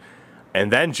 Lyubushkin,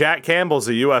 and then Jack Campbell's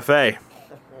a UFA.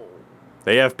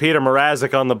 They have Peter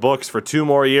Mrazek on the books for 2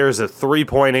 more years at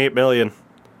 $3.8 million.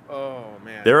 Oh,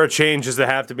 man. There are changes that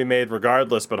have to be made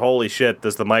regardless, but holy shit,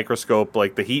 does the microscope,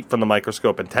 like the heat from the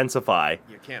microscope, intensify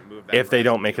You can't move that. if they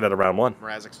don't make it out of round 1?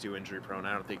 Mrazek's too injury prone.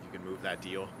 I don't think you can move that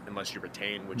deal unless you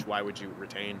retain, which why would you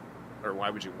retain? Or why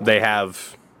would you want They to?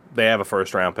 have a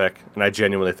first-round pick, and I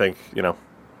genuinely think,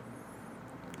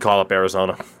 call up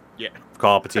Arizona. Yeah.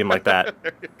 Call up a team like that.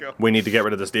 There you go. We need to get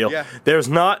rid of this deal. Yeah. There's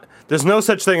no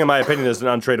such thing, in my opinion, as an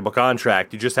untradeable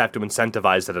contract. You just have to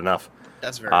incentivize it enough.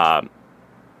 That's very true.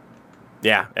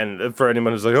 Yeah, and for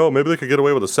anyone who's like, oh, maybe they could get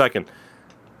away with a second,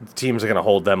 the teams are going to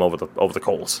hold them over the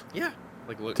coals. Yeah.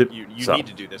 Like, look, To- you so. need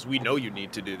to do this. We know you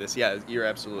need to do this. Yeah, you're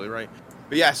absolutely right.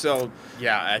 But yeah,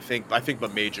 I think the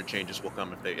major changes will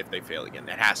come if they fail again.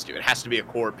 It has to. It has to be a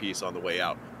core piece on the way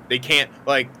out. They can't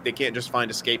just find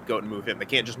a scapegoat and move him. They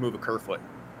can't just move a Kerfoot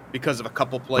because of a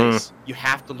couple plays. You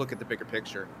have to look at the bigger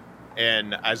picture.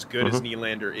 And as good as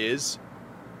Nylander is,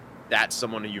 that's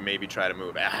someone who you maybe try to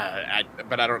move.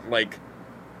 But I don't like.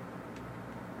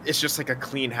 It's just like a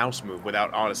clean house move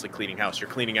without honestly cleaning house.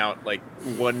 You're cleaning out like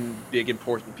one big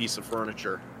important piece of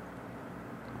furniture,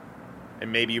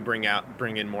 and maybe you bring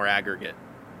in more aggregate.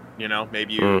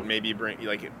 Maybe you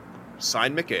bring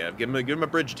sign Mikheyev, give him a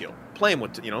bridge deal, play him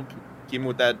with keep him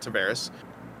with that Tavares.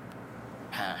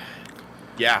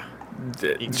 Yeah,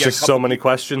 It's just so many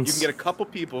questions. You can get a couple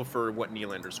people for what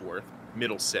Nylander's worth,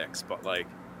 middle 6, but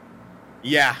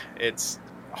it's.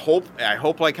 I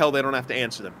hope like hell they don't have to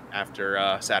answer them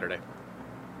after Saturday.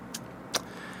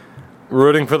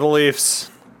 Rooting for the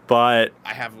Leafs, but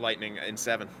I have Lightning in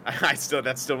 7.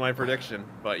 That's still my prediction.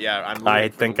 But yeah, I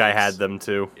think I had them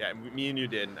too. Yeah, me and you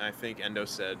did. I think Endo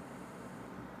said,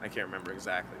 I can't remember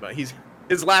exactly, but his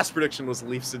last prediction was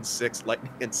Leafs in 6,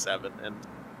 Lightning in 7, and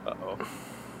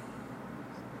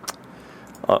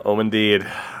indeed.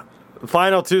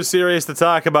 Final 2 series to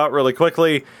talk about really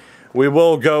quickly. We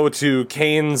will go to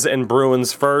Canes and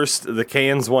Bruins first. The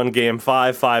Canes won Game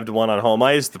 5, 5-1 on home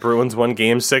ice. The Bruins won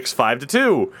Game 6,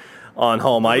 5-2 on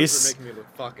home ice. You're making me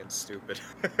look fucking stupid.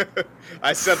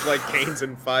 I said Canes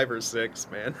in 5 or 6,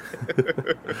 man.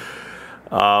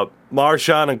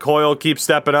 Marchand and Coyle keep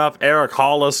stepping up. Eric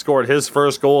Hollis scored his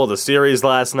first goal of the series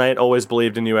last night. Always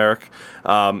believed in you, Eric.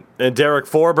 And Derek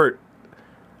Forbert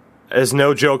has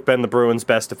no joke been the Bruins'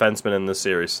 best defenseman in this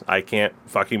series. I can't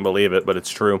fucking believe it, but it's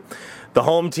true. The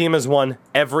home team has won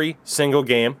every single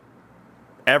game,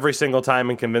 every single time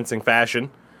in convincing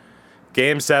fashion.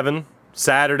 Game 7,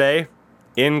 Saturday,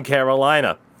 in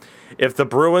Carolina. If the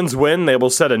Bruins win, they will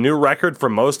set a new record for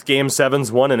most Game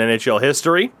 7s won in NHL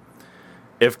history.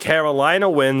 If Carolina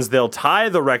wins, they'll tie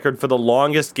the record for the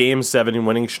longest Game 7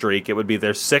 winning streak. It would be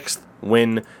their 6th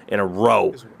win in a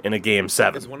row in a Game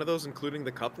 7. Is one of those including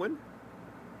the cup win?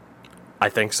 I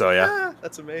think so, yeah. Ah,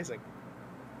 that's amazing.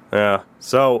 Yeah.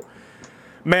 So,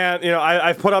 man,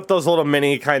 I've put up those little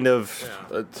mini kind of,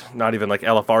 not even like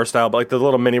LFR style, but like the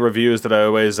little mini reviews that I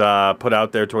always put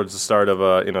out there towards the start of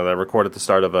that I record at the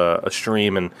start of a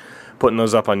stream and putting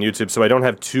those up on YouTube. So I don't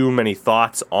have too many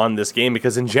thoughts on this game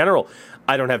because in general,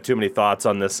 I don't have too many thoughts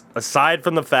on this, aside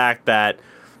from the fact that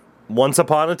once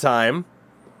upon a time,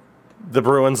 the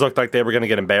Bruins looked like they were going to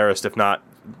get embarrassed, if not,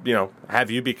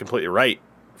 have you be completely right,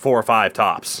 4 or 5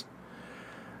 tops.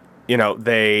 And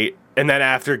then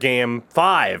after Game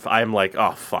 5, I'm like,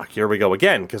 oh, fuck, here we go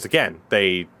again. Because, again,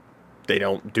 they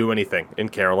don't do anything in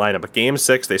Carolina. But Game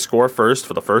 6, they score first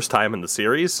for the first time in the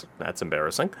series. That's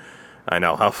embarrassing. I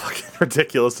know, how fucking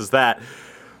ridiculous is that?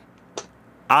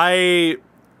 I,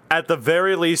 at the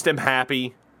very least, am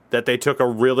happy that they took a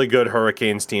really good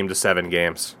Hurricanes team to 7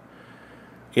 games.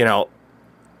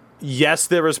 Yes,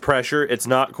 there is pressure. It's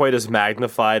not quite as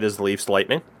magnified as Leafs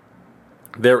Lightning.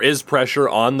 There is pressure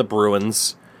on the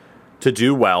Bruins to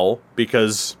do well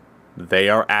because they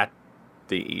are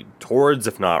towards,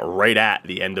 if not right at,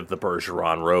 the end of the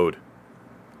Bergeron road.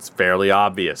 It's fairly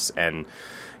obvious. And,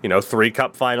 3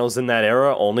 cup finals in that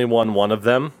era, only won 1 of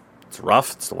them. It's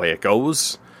rough. It's the way it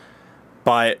goes.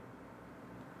 But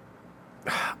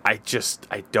I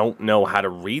don't know how to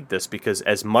read this because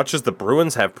as much as the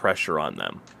Bruins have pressure on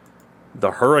them, the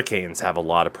Hurricanes have a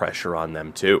lot of pressure on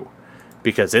them too.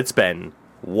 because it's been,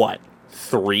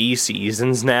 3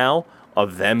 seasons now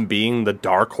of them being the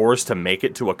dark horse to make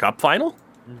it to a cup final?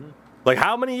 Mm-hmm. Like,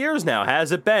 how many years now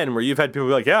has it been where you've had people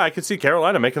be like, yeah, I could see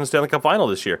Carolina making the Stanley Cup final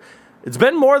this year? It's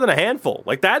been more than a handful.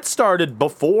 Like, that started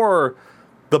before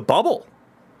the bubble.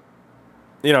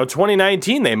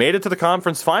 2019, they made it to the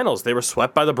conference finals. They were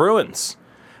swept by the Bruins.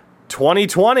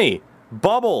 2020,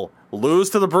 bubble, lose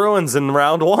to the Bruins in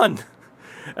round 1.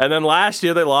 And then last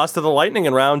year, they lost to the Lightning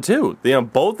in round 2.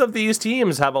 Both of these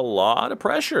teams have a lot of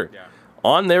pressure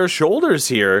on their shoulders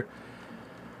here.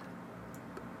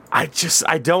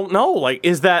 I don't know. Like,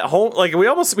 is that home? Like,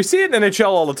 we see it in NHL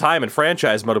all the time in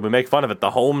franchise mode. We make fun of it.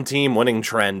 The home team winning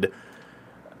trend.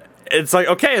 It's like,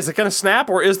 okay, is it going to snap,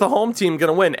 or is the home team going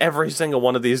to win every single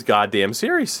one of these goddamn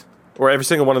series, or every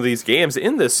single one of these games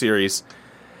in this series?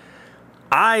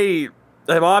 I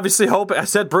am obviously hoping. I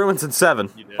said Bruins in 7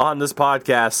 on this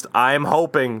podcast. I'm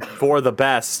hoping for the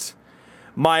best.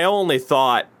 My only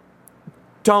thought: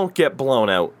 don't get blown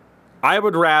out. I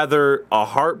would rather a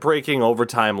heartbreaking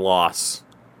overtime loss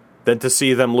than to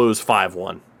see them lose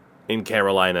 5-1 in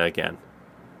Carolina again.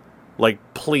 Like,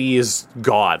 please,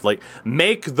 God. Like,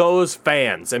 make those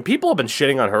fans. And people have been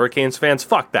shitting on Hurricanes fans.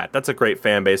 Fuck that. That's a great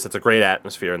fan base. That's a great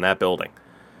atmosphere in that building.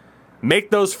 Make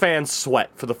those fans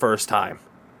sweat for the first time.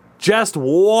 Just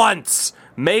once.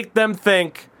 Make them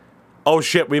think, oh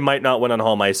shit, we might not win on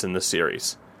home ice in this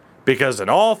series. Because in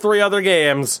all 3 other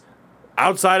games,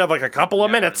 outside of like a couple of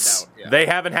minutes, they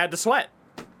haven't had to sweat.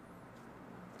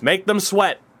 Make them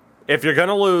sweat. If you're going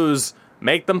to lose,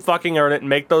 make them fucking earn it and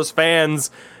make those fans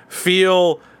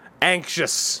feel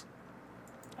anxious.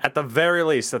 At the very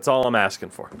least, that's all I'm asking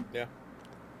for. Yeah.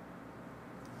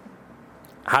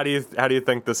 How do you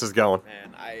think this is going?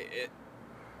 Man,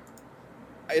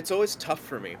 it's always tough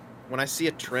for me. When I see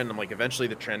a trend, I'm like, eventually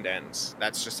the trend ends.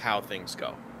 That's just how things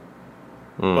go.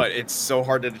 But it's so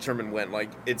hard to determine when.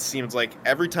 Like, it seems like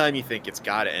every time you think it's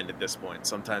got to end at this point,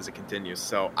 sometimes it continues.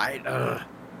 So I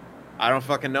don't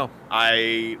fucking know.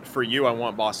 For you, I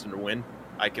want Boston to win.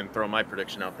 I can throw my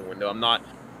prediction out the window.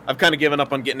 I've kind of given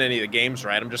up on getting any of the games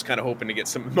right. I'm just kind of hoping to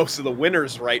get most of the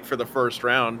winners right for the first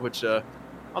round, which I'm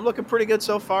looking pretty good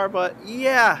so far. But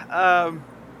yeah,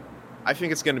 I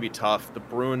think it's going to be tough. The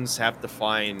Bruins have to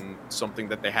find something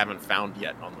that they haven't found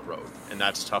yet on the road, and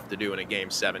that's tough to do in a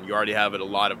Game 7. You already have a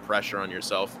lot of pressure on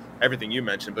yourself, everything you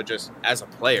mentioned, but just as a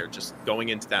player, just going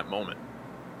into that moment,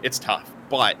 it's tough.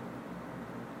 But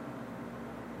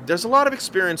there's a lot of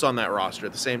experience on that roster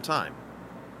at the same time.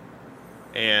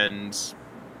 And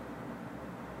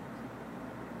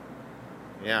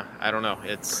yeah, I don't know.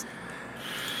 It's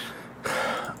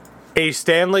a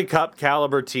Stanley Cup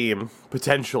caliber team,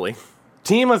 potentially.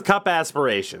 Team with cup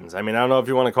aspirations. I mean, I don't know if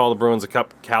you want to call the Bruins a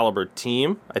cup caliber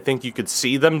team. I think you could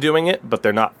see them doing it, but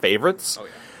they're not favorites. Oh,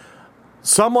 yeah.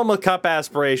 Someone with cup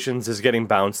aspirations is getting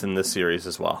bounced in this series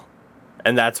as well.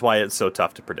 And that's why it's so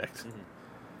tough to predict. Mm-hmm.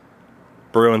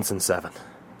 Bruins in 7.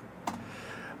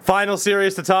 Final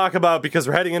series to talk about because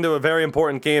we're heading into a very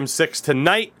important Game 6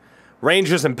 tonight.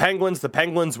 Rangers and Penguins. The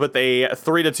Penguins with a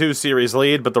 3-2 series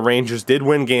lead, but the Rangers did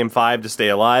win Game 5 to stay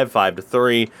alive,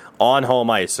 5-3 on home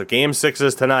ice. So Game 6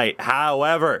 is tonight.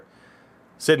 However,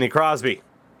 Sidney Crosby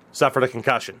suffered a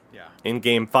concussion. Yeah. In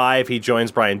Game 5, he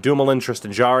joins Brian Dumoulin,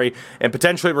 Tristan Jarry, and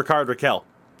potentially Ricard Raquel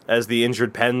as the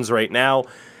injured Pens right now.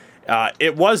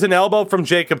 It was an elbow from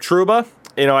Jacob Trouba.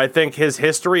 I think his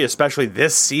history, especially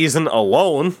this season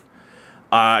alone,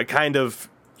 kind of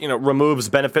removes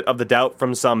benefit of the doubt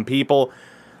from some people.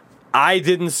 I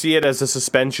didn't see it as a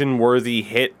suspension-worthy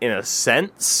hit in a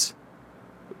sense,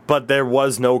 but there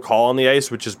was no call on the ice,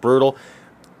 which is brutal.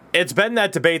 It's been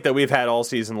that debate that we've had all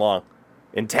season long.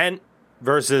 Intent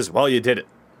versus, well, you did it.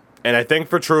 And I think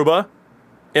for Trouba,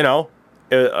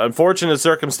 unfortunate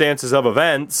circumstances of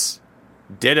events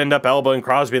did end up elbowing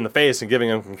Crosby in the face and giving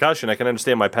him a concussion. I can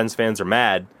understand why Pens fans are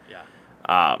mad.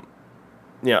 Yeah.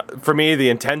 For me, the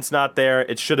intent's not there.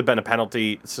 It should have been a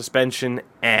penalty. Suspension,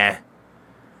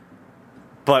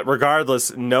 But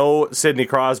regardless, no Sidney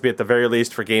Crosby at the very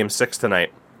least for Game 6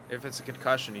 tonight. If it's a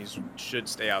concussion, he should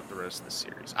stay out the rest of the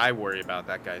series. I worry about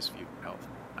that guy's future health.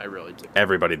 I really do.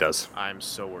 Everybody does. I'm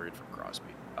so worried for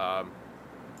Crosby. But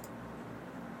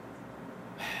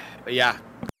yeah,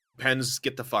 Pens,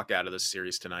 get the fuck out of this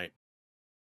series tonight.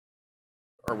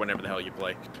 Or whenever the hell you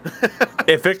play.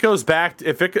 If it goes back,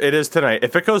 it is tonight.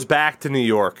 If it goes back to New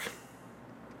York,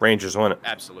 Rangers win it.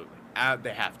 Absolutely,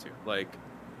 they have to.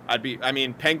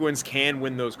 Penguins can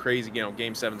win those crazy, Game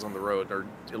 7s on the road or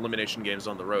elimination games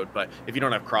on the road. But if you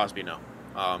don't have Crosby, no,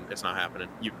 it's not happening.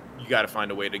 You got to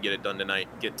find a way to get it done tonight.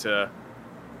 Get to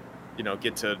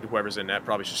whoever's in net.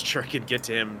 Probably just Churkin. Get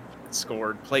to him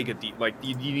scored, play good.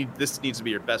 You need this needs to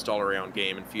be your best all-around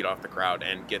game and feed off the crowd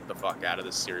and get the fuck out of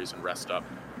this series and rest up.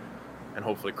 And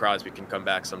hopefully Crosby can come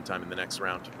back sometime in the next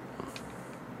round.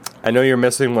 I know you're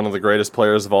missing one of the greatest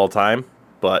players of all time,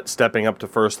 but stepping up to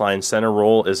first-line center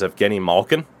role is Evgeny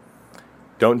Malkin.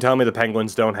 Don't tell me the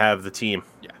Penguins don't have the team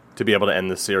to be able to end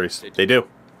this series. They do.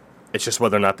 It's just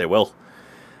whether or not they will.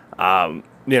 And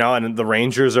the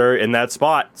Rangers are in that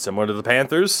spot, similar to the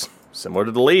Panthers, similar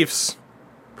to the Leafs.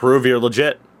 Prove you're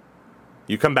legit.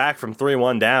 You come back from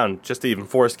 3-1 down just to even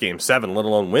force Game 7, let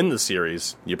alone win the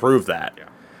series. You prove that. Yeah.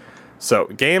 So,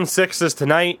 Game 6 is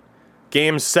tonight.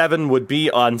 Game 7 would be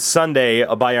on Sunday.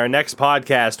 By our next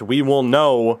podcast, we will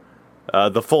know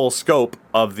the full scope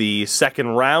of the second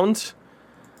round.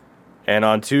 And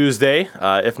on Tuesday,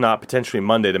 if not potentially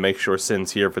Monday, to make sure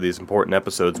Sin's here for these important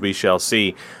episodes, we shall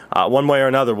see. One way or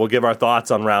another, we'll give our thoughts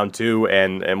on round 2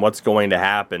 and what's going to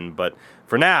happen. But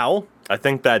for now, I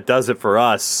think that does it for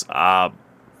us.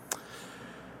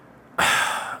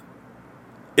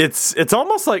 It's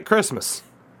almost like Christmas.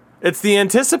 It's the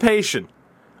anticipation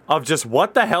of just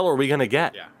what the hell are we going to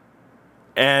get? Yeah.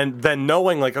 And then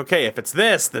knowing, like, okay, if it's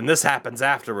this, then this happens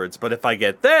afterwards. But if I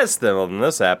get this, then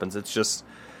this happens. It's just...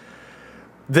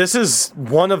 This is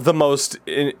one of the most,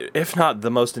 if not the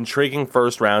most intriguing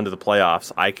first round of the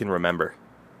playoffs I can remember.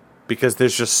 Because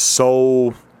there's just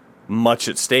so much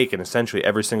at stake in essentially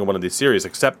every single one of these series,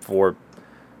 except for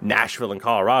Nashville and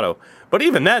Colorado. But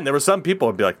even then, there were some people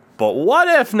who'd be like, but what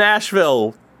if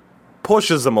Nashville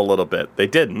pushes them a little bit? They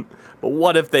didn't, but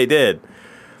what if they did?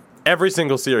 Every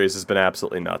single series has been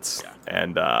absolutely nuts. Yeah.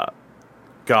 And,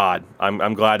 God,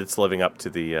 I'm glad it's living up to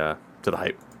the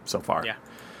hype so far. Yeah.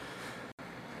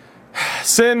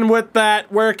 Sin, with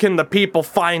that, where can the people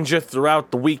find you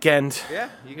throughout the weekend? Yeah,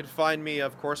 you can find me,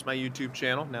 of course, my YouTube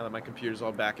channel, now that my computer's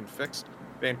all back and fixed.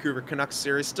 Vancouver Canucks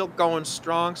series, still going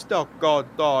strong, you can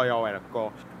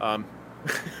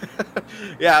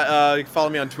follow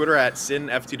me on Twitter at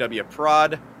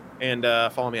SinFTWProd, and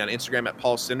follow me on Instagram at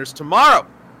Paul Cinders.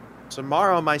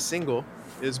 Tomorrow, my single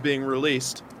is being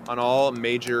released on all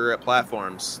major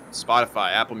platforms,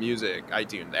 Spotify, Apple Music,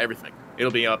 iTunes, everything.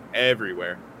 It'll be up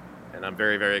everywhere. And I'm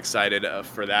very, very excited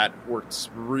for that. Worked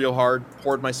real hard,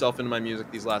 poured myself into my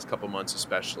music these last couple months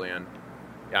especially, and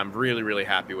yeah, I'm really, really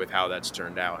happy with how that's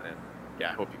turned out. And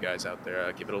yeah, I hope you guys out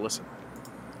there give it a listen.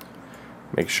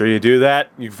 Make sure you do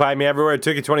that. You can find me everywhere at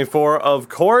Tougie24, of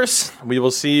course. We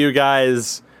will see you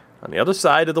guys on the other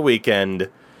side of the weekend.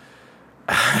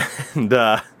 And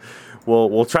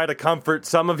we'll try to comfort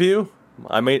some of you.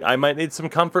 I might need some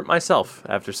comfort myself.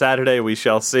 After Saturday, we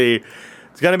shall see.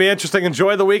 It's going to be interesting.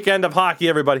 Enjoy the weekend of hockey,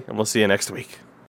 everybody, and we'll see you next week.